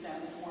to greet them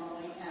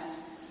formally, and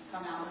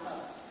come out with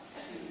us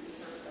to the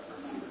service of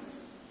remembrance.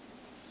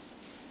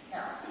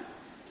 Carol.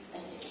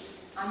 Thank you.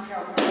 I'm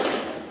Carol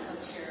Burns,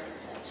 co-chair of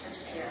the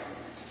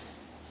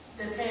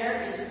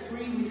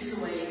 3 weeks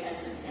away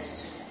as of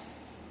yesterday.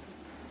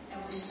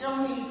 And we still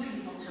need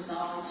people to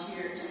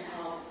volunteer to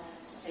help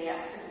staff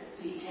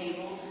the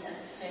tables at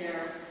the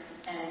fair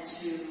and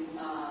to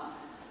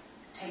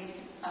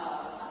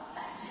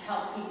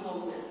help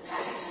people with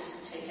packages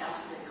to take out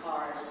to their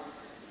cars,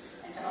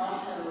 and to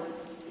also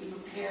be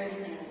prepared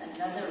in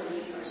another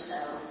week or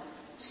so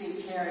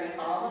to carry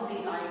all of the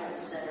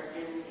items that are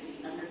in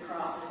the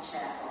Undercroft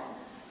Chapel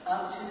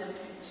up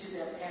to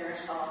the parish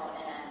hall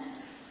and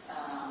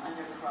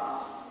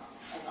Undercroft.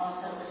 And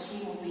also a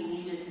team will be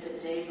needed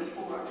the day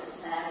before, the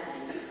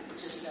Saturday,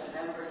 which is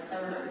November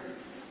 3rd,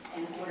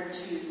 in order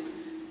to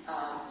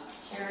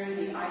carry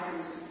the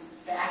items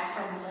back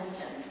from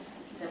Lincoln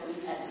that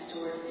we've had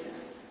stored there.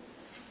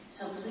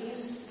 So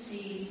please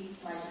see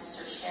my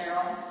sister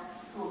Cheryl,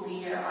 who will be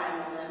here.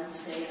 I'm 11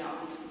 today, and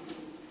I'll be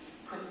leaving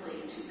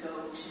quickly to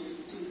go to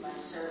do my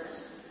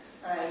service.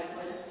 But I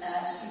would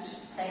ask you to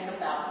think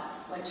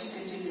about what you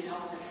could do to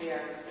help the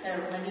fair. There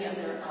are many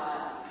other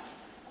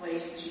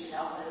ways that you can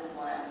help with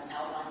what I've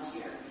outlined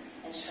here,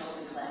 and Cheryl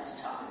will be glad to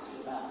talk with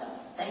you about them.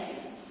 Thank you.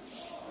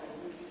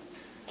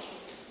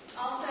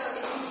 Also,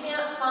 if you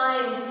can't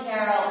find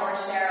Carol or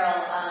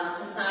Cheryl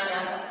to sign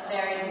up,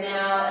 there is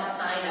now a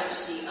sign-up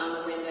sheet on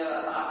the window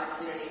of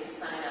opportunity to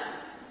sign up.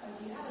 Oh,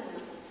 do you have it?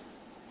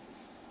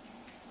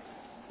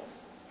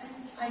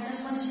 I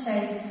just want to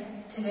say,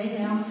 today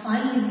now,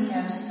 finally we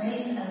have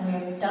space, and we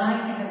are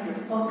dying to have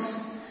your books,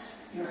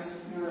 your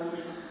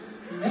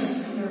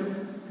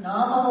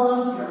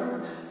novels,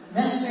 your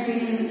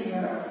mysteries,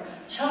 your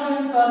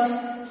children's books.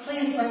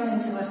 Please bring them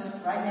to us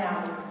right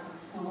now.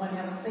 We want to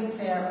have a big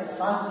fair with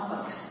lots of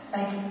books.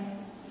 Thank you.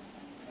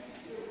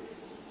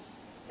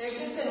 There's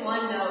just been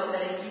one note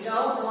that if you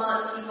don't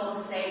want people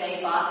to say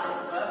they bought this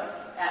book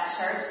at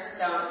church,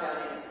 don't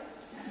donate it.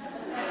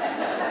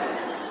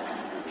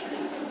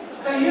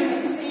 So you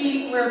can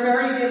see we're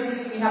very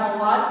busy. We have a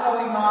lot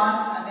going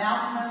on.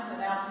 Announcements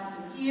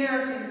in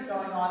here, things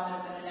going on that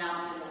have been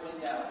announced in the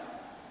window.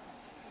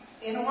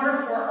 In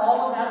order for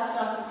all of that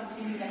stuff to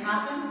continue to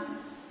happen,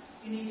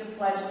 you need to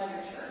pledge to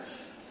your church.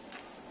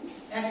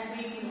 Next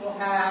week we will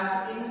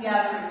have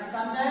In-Gathering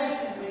Sunday,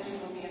 in which you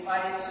will be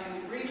invited to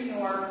bring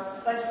your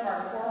pledge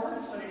card forward,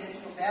 put it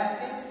into a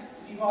basket.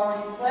 If you've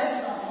already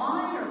pledged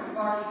online, or if you've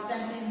already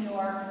sent in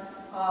your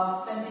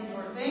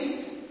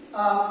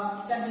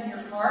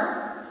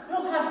card,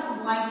 we'll have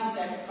some blank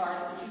index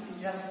cards that you can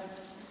just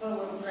put a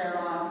little prayer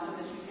on, so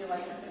that you feel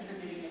like you're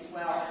contributing as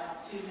well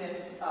to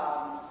this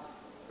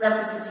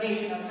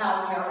representation of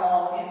how we are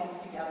all in this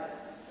together.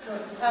 So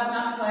if you have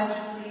not pledged,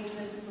 please,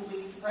 this is the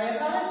week to pray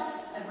about it,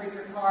 and bring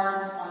your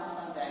card on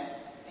Sunday.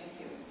 Thank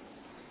you.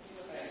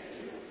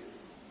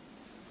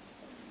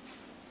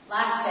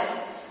 Last bit.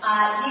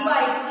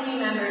 DYC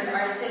members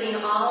are sitting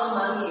all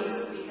among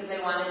you because they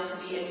wanted to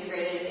be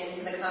integrated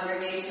into the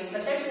congregation,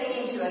 but they're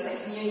singing to us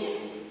at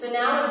communion. So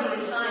now would be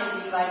the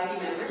time,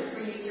 DYC members, for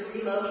you to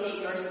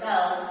relocate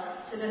yourselves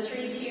to the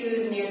 3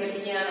 pews near the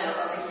piano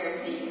over here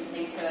so you can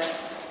sing to us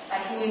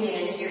at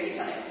communion and hear each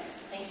other.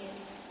 Thank you.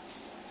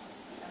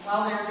 And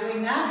while they're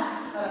doing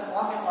that, let us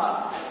walk in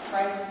love, as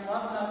Christ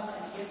loved us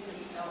and gives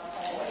himself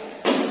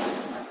always.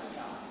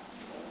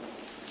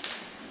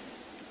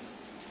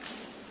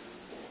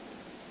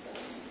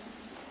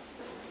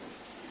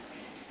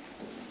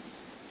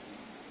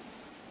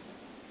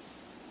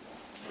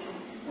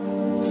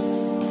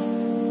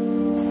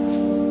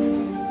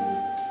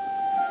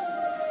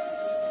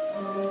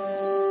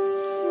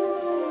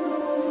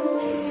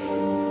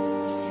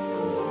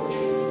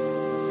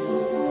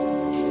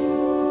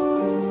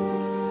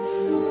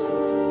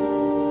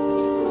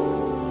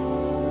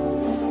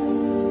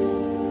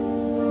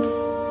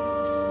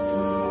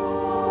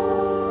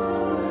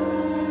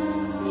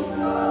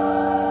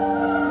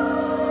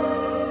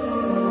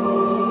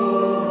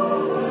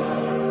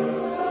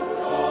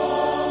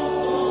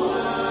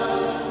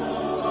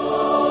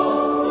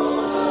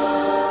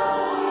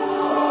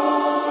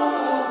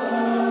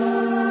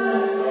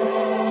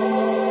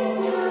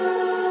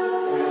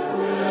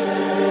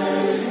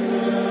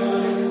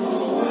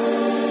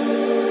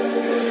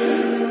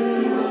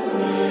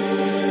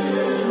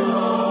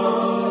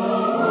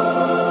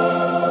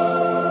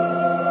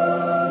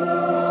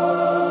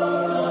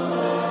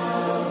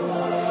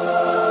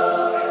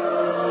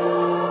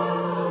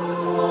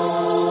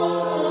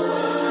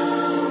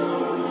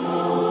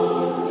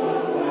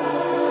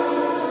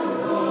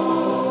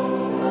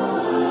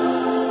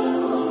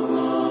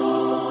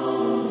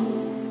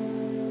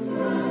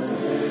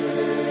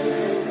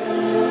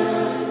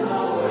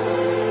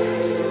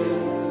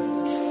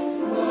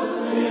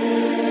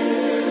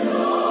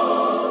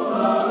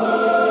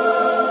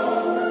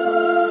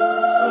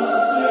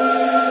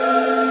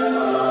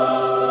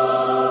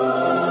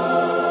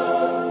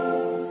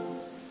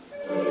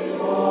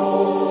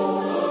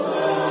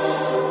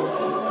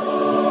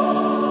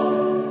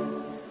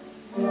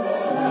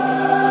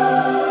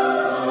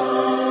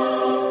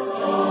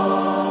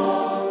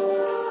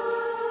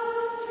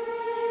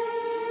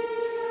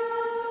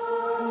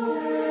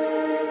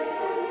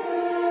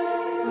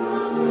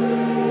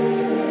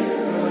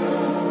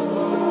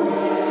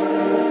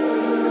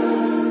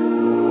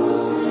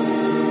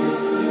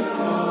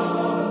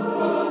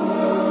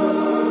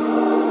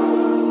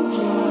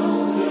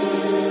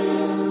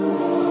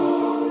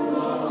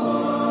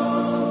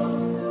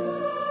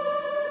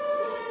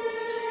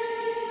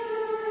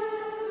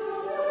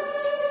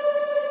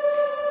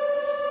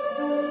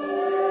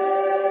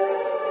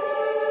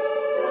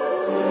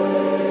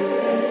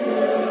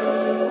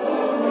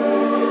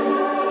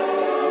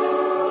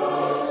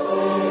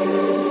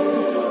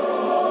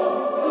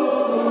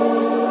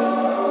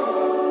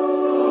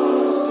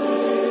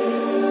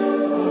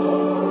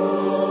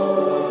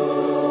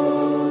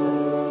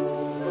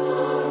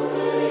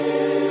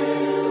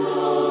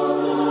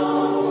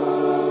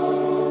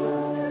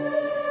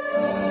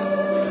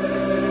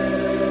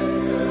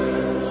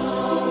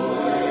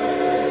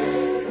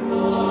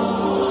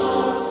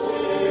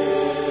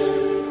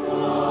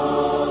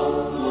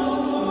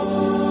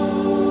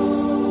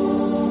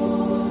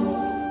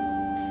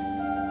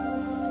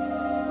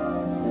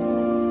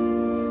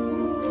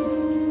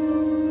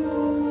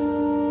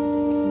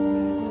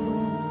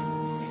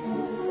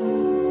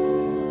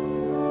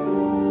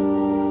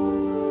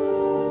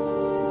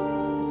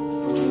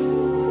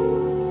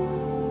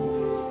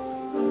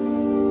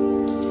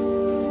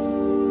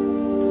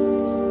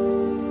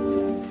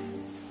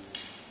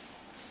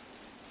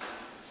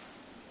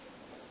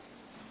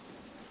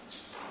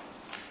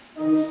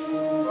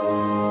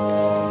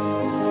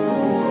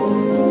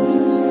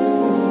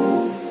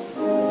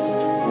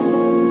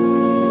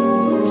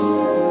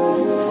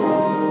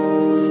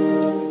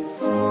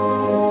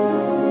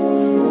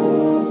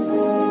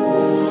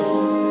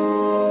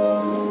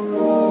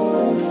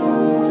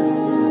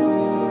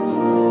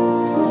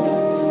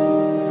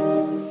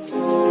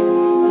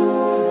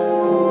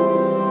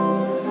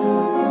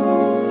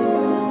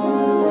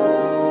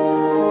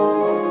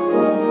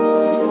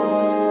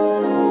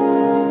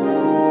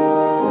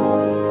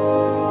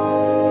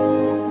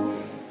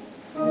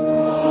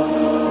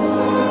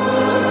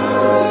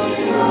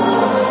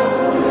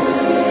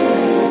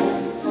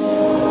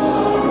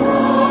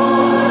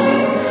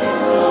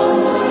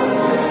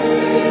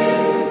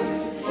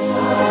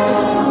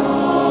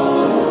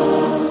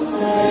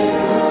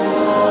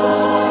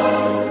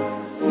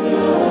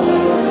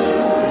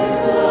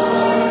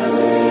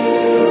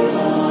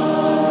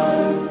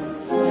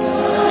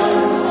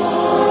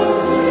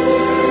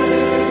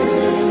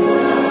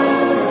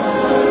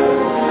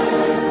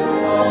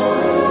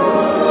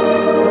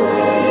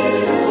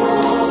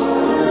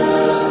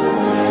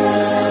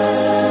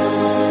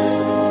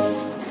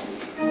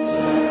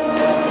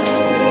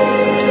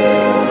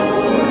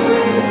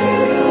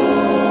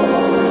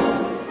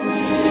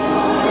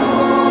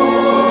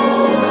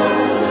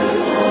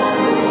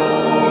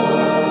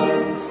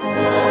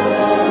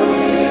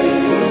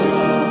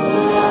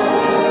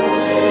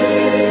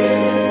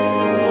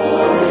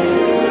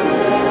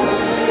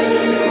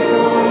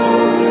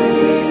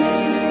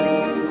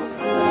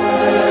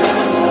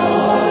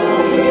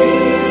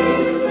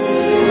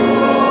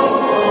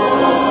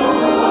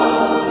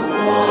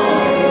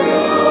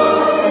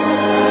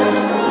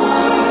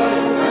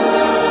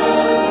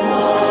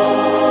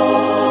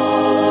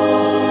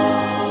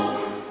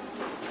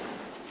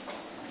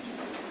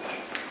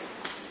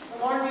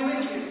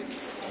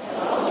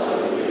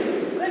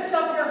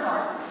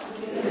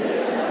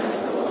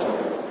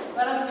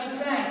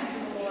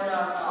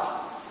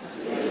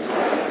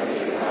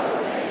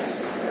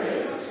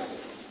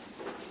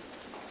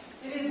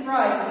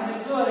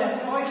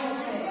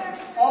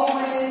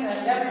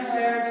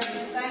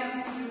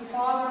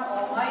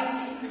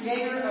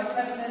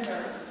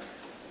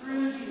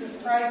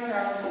 Christ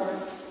our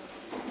Lord,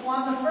 who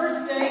on the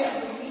first day of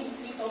the week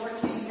he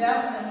overcame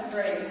death and the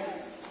grave,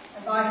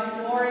 and by his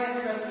glorious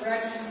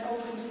resurrection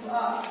opened to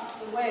us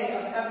the way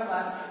of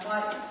everlasting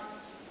life.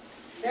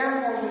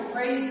 Therefore we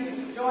praise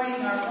you, joining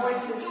our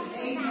voices with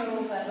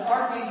angels and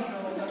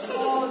archangels and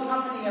all the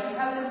company of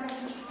heaven,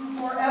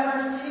 who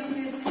forever sing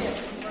his hymn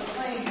and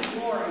proclaim the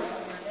glory of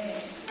your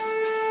name.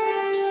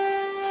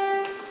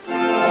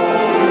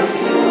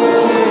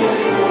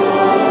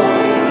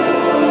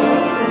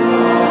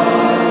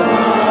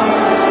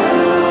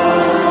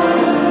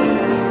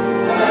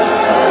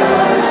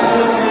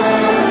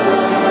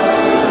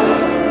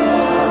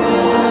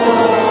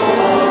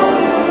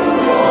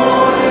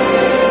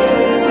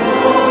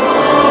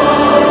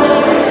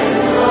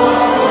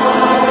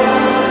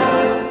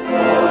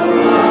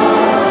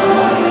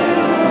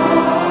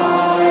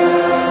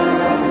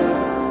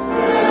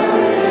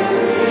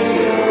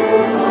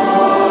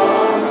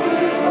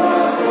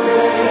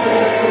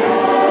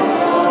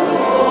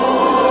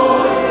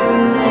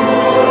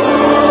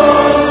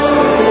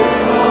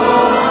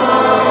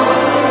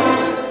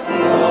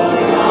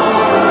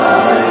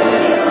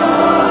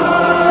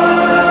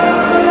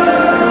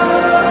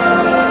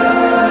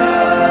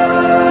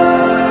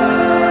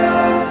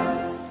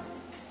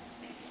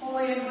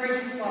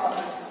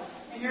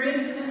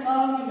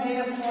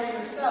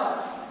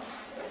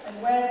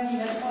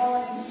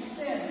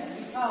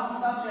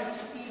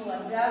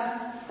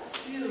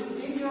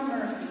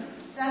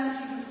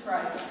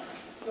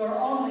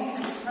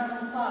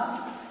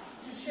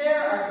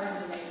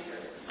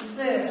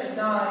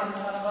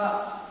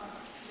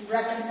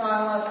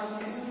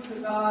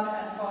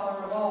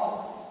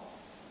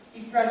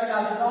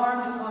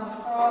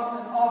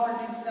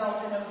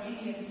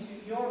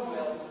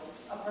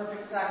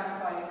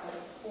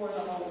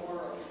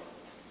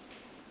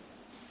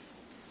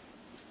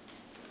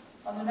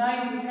 On the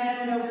night he was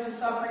handed over to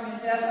suffering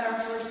and death,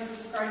 our Lord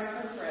Jesus Christ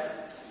took bread.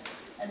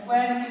 And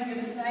when he had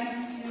given thanks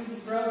to you, he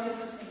broke it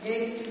and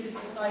gave it to his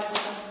disciples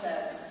and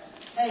said,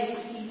 "Take,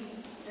 eat.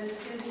 This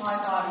is my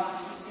body,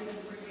 which is given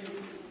for you.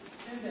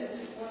 Do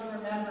this for the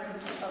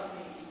remembrance of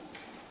me."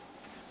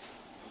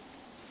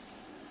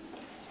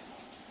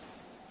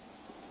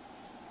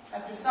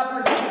 After supper,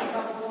 he took a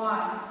cup of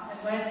wine, and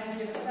when he had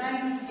given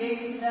thanks, he gave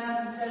it to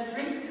them and said,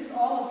 "Drink this,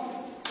 all of you.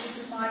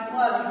 This is my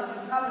blood of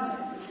the new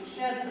covenant, which is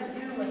shed for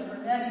you and for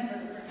many for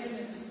the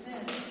forgiveness of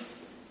sins.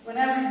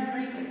 Whenever you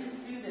drink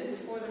it, do this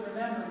for the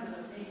remembrance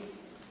of me."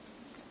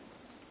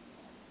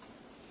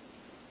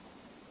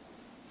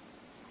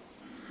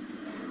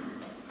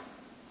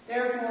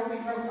 Therefore, we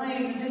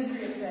proclaim the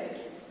mystery of faith.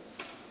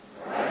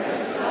 Christ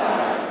is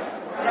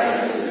alive.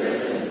 Christ is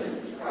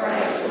risen.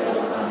 Christ will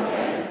come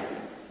again.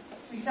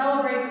 We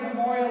celebrate the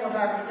memorial of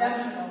our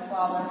redemption, O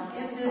Father,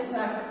 in this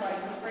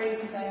sacrifice of praise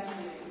and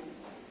thanksgiving.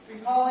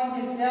 Recalling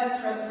his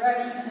death,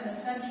 resurrection, and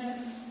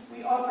ascension,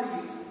 we offer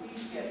you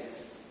these gifts.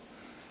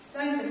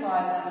 Sanctify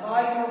them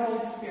by your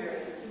Holy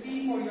Spirit to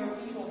be for your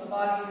people the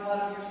body and blood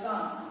of your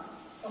Son,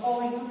 the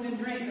holy food and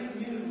drink of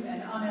new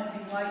and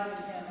unending life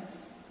in him.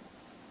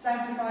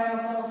 Sanctify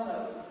us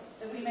also,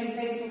 that we may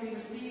faithfully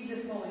receive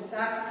this holy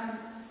sacrament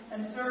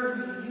and serve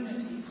you in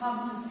unity,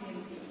 constancy,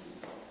 and peace.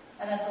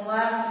 And at the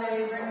last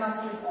day, bring us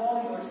with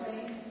all your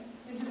saints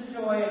into the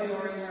joy of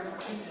your eternal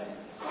kingdom.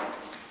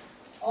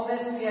 All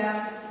this we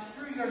ask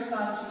through your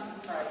Son,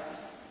 Jesus Christ,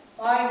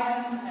 by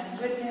him and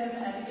with him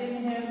and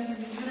in him, in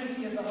the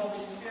unity of the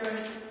Holy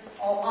Spirit.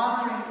 All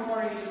honor and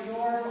glory is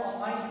yours,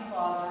 Almighty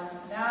Father,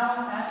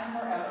 now and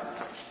forever.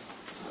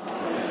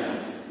 Amen.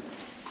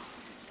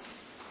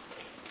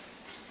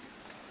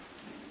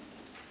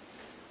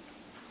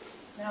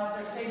 Now,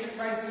 as our Savior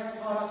Christ has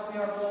taught us, we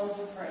are bold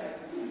to pray.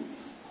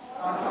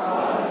 Our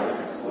Father,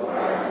 who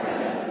art in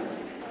heaven,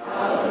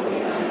 hallowed be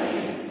thy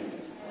name.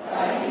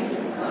 Thy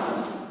kingdom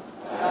come,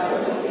 thy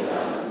will be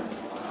done,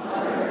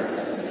 on earth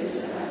as it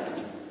is in heaven.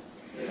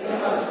 Give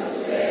us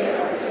this day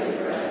our daily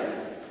bread,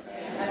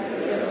 and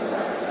forgive us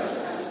our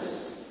trespasses,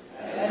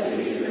 as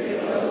we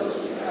forgive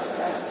those who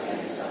trespass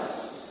against us.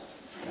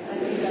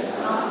 And lead us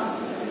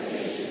not into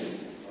temptation,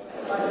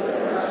 but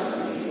deliver us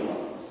from evil.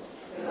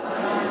 For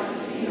thine is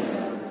the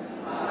kingdom,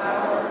 the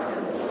power, and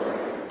the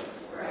glory,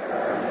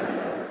 forever and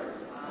ever.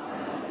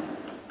 Amen.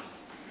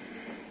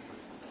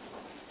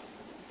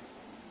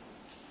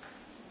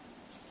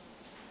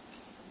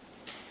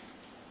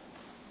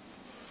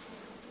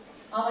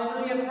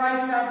 Alleluia,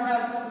 Christ our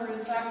Passover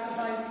is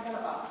sacrificed for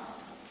us.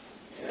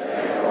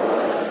 Therefore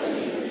let us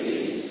keep the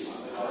peace.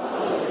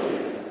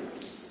 Alleluia.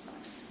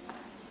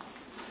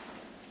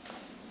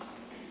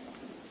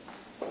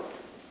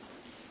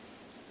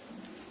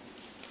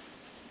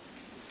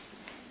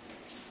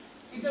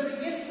 These are the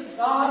gifts of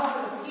God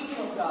for the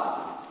people of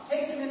God.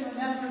 Take them in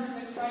remembrance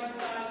that Christ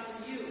died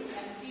for you,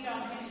 and feed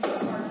on him in your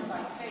hearts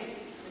by faith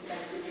with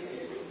thanksgiving.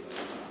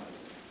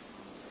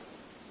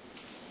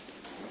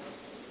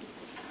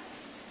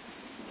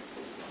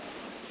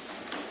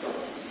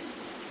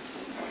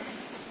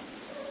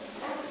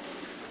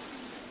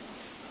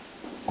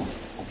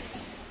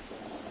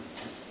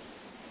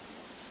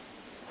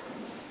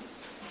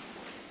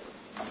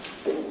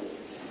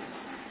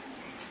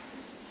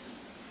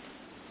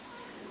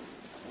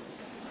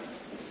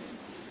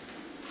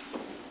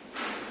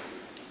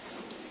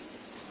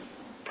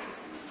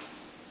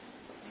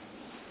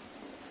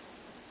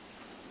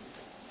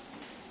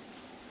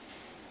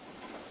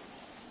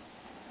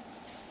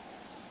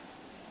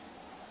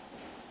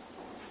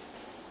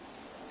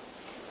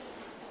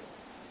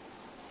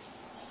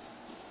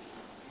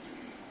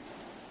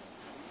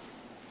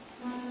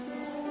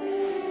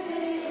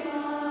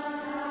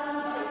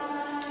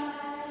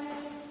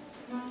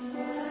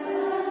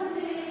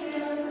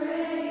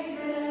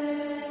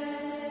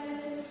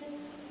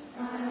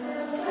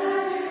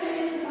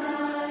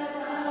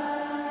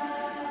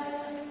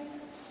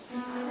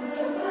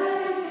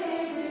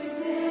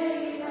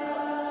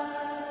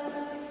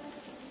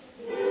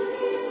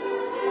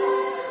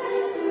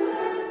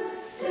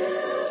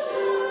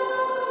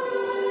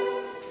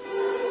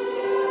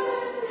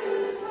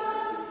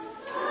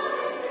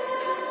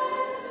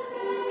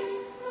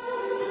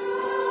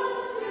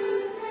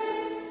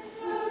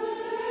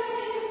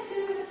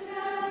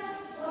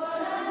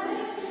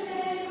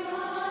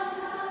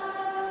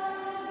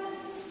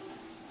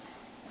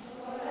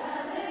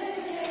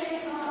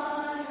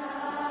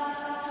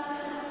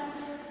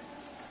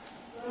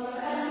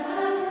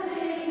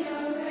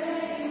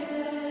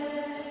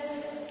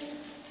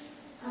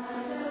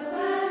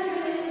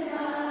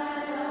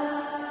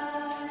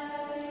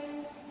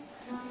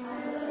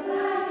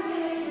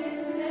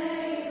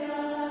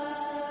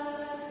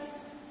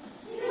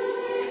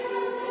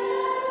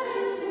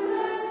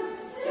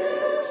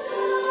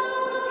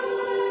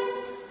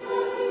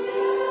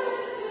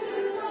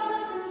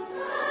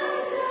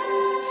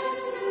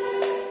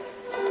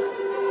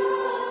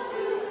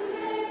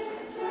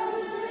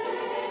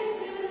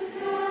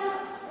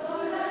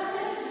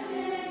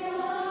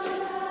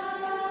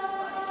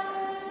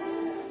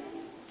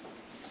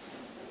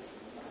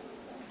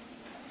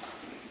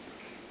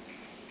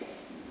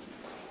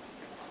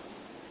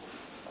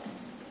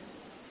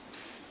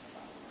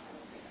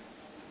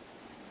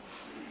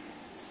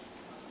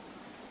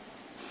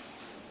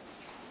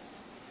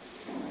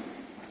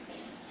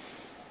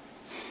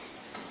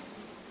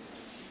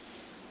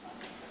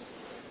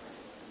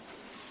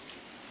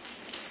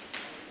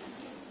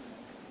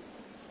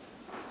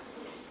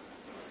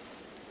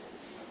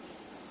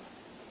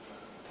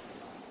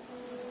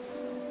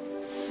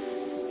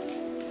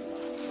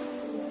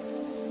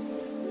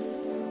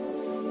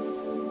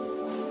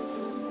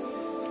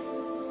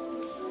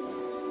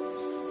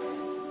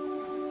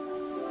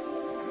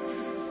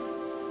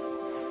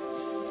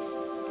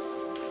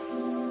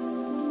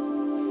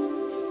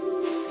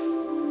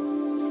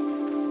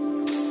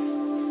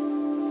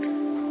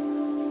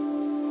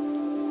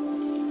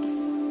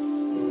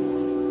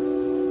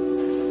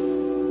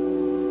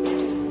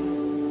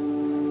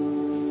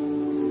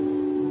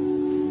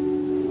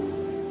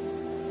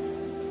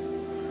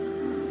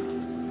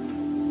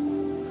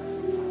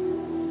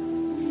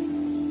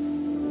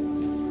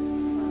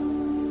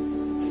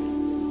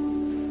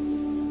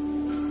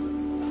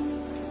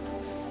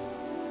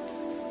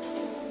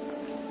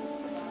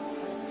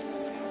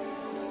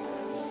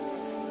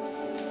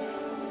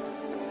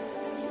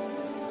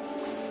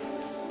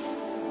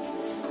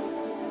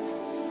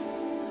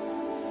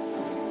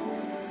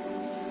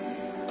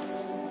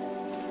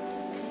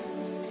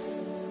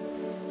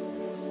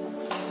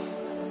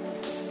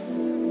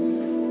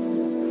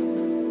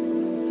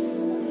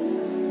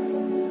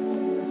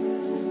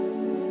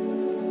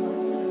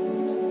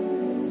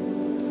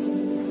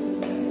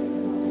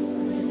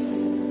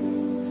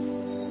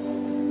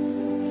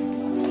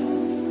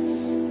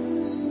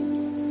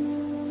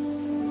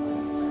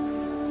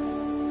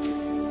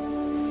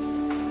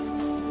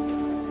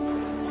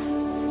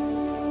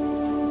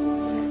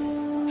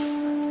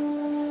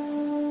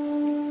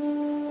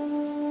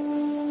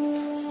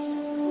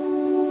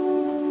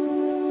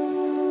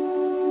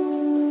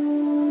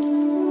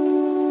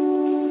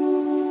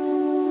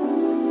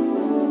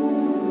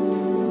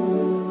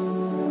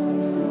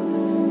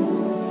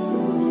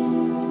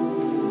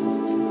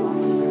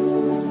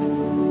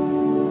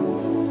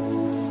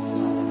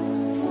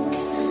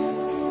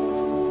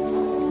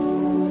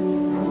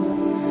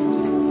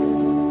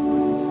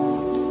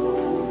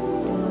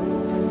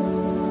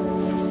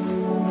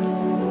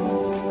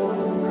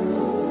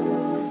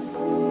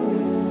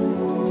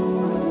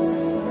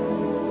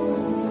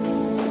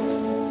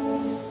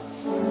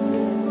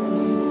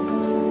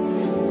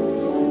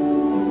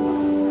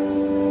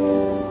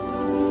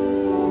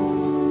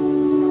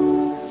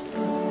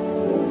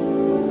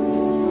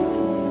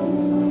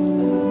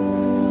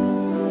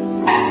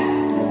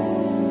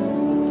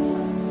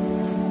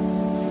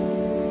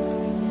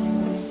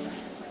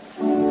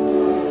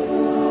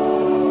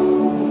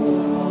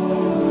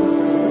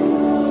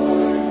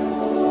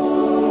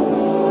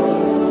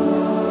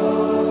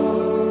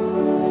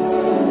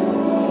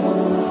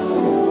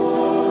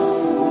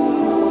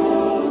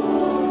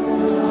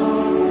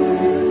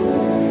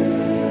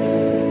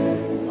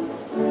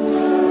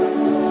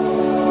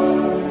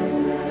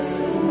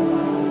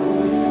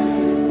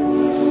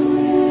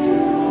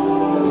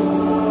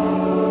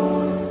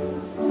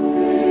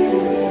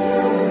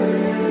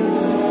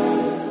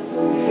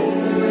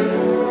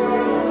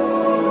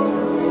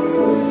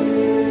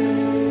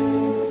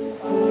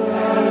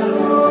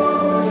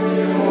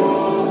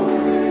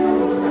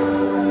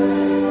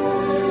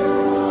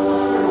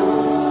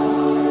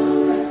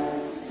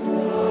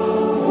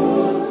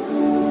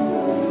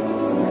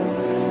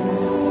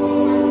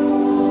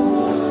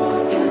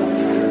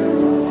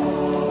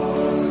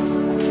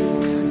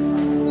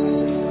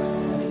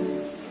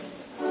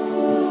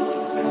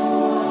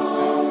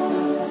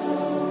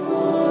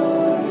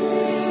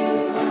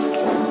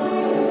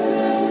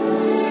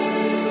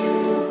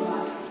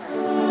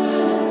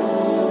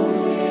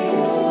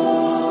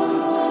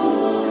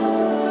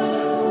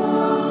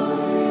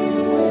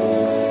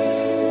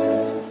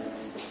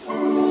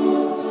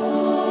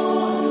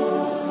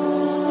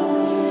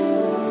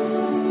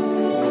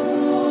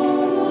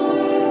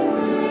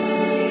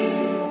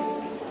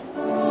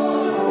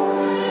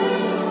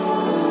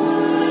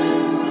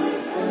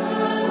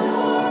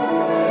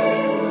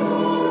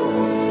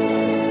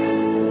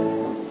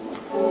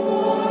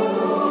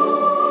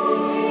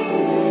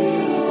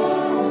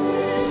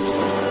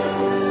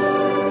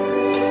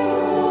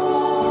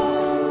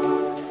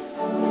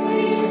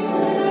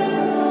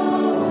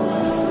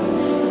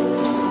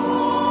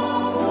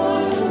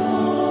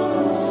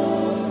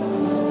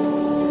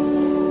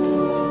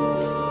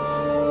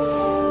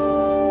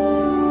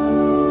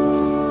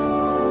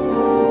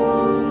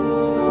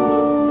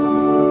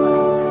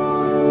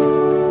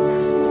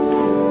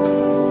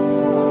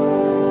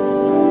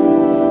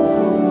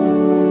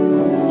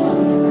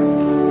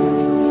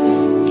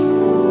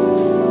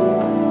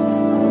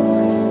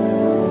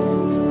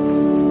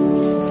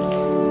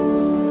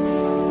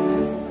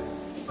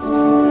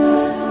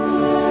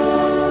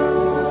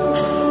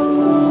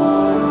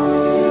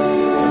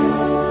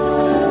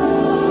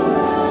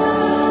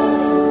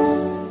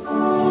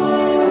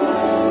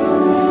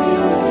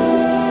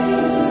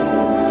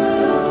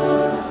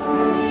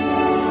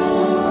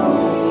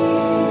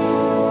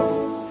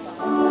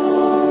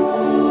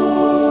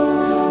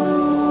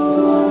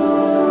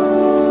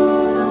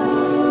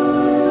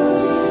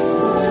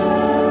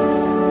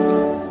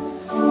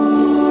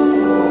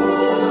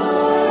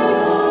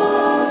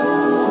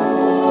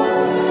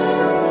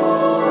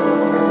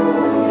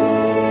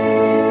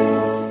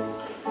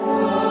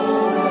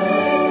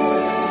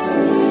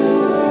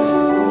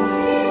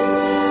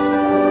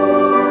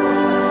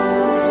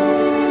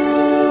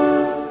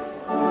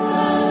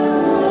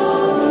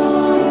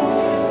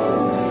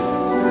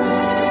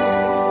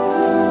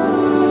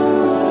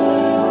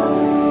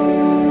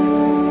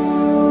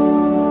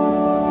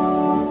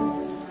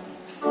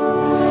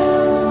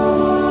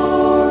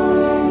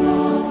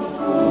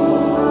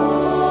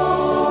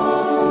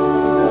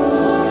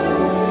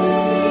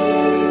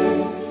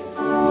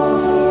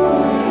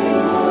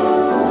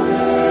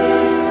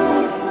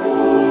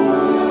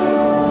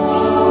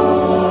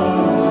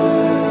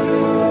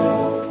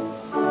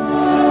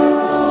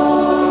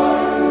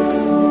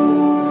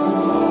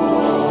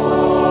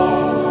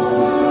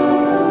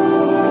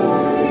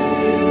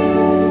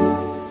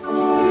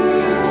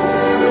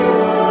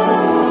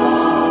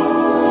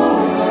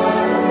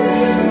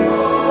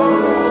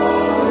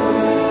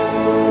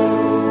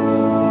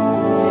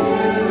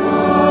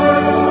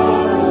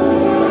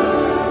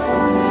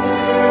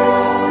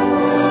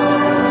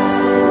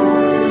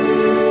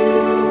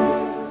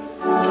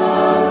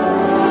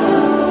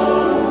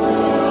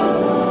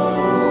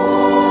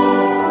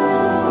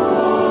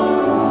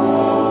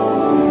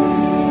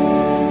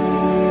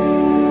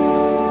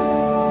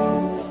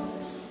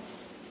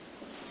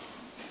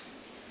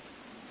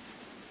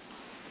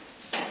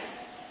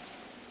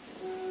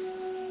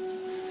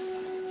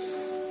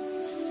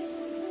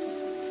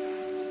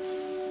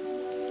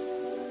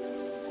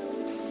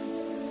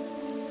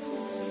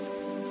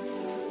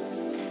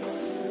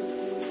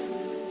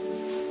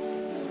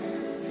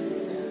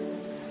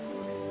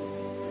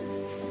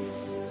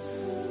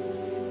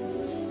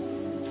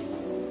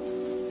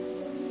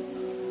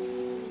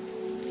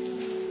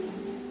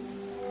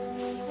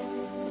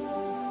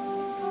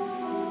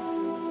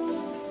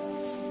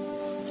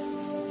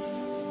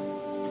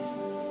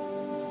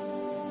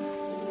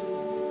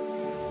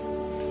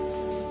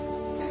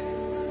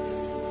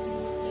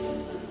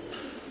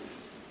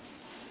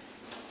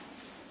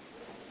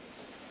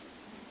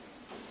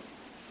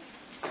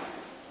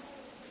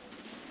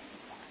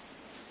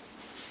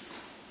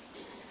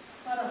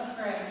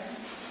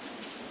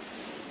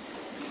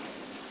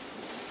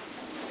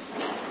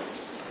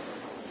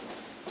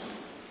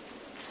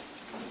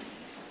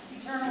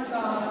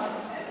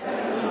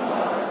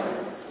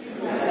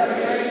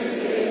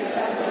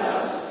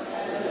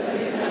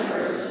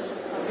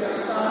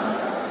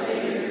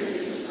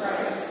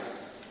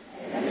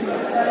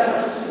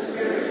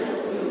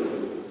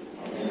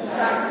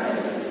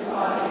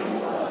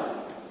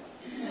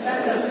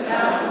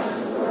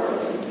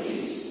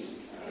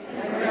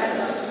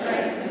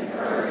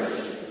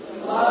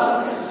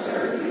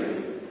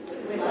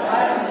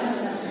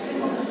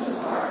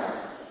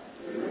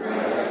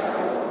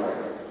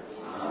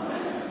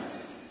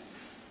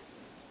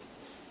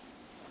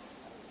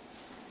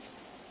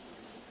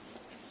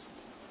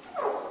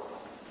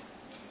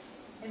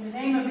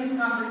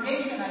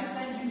 congregation, I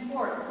send you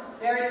forth,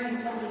 bearing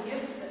these holy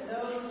gifts, that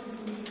those to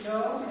whom you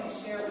go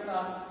may share with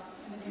us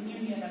in the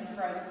communion of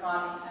Christ's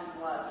body and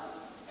blood.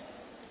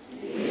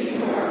 We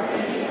who are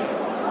many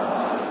of one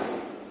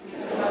body,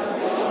 because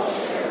we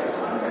all share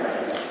one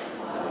bread,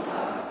 one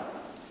cup.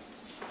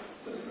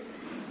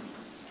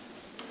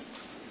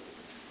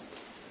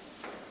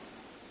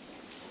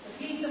 The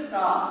peace of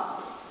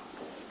God,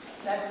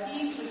 that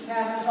peace which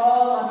passes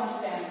all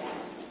understanding,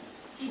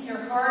 keep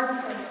your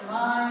hearts and your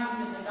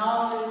minds in the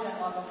knowledge and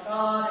love of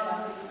God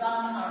and of His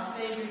Son, our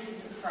Savior,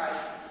 Jesus Christ,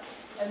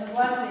 and the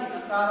blessing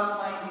of God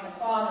Almighty, the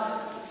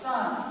Father, the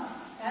Son,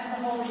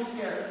 and the Holy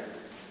Spirit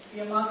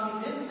be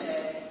among you this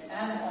day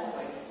and always.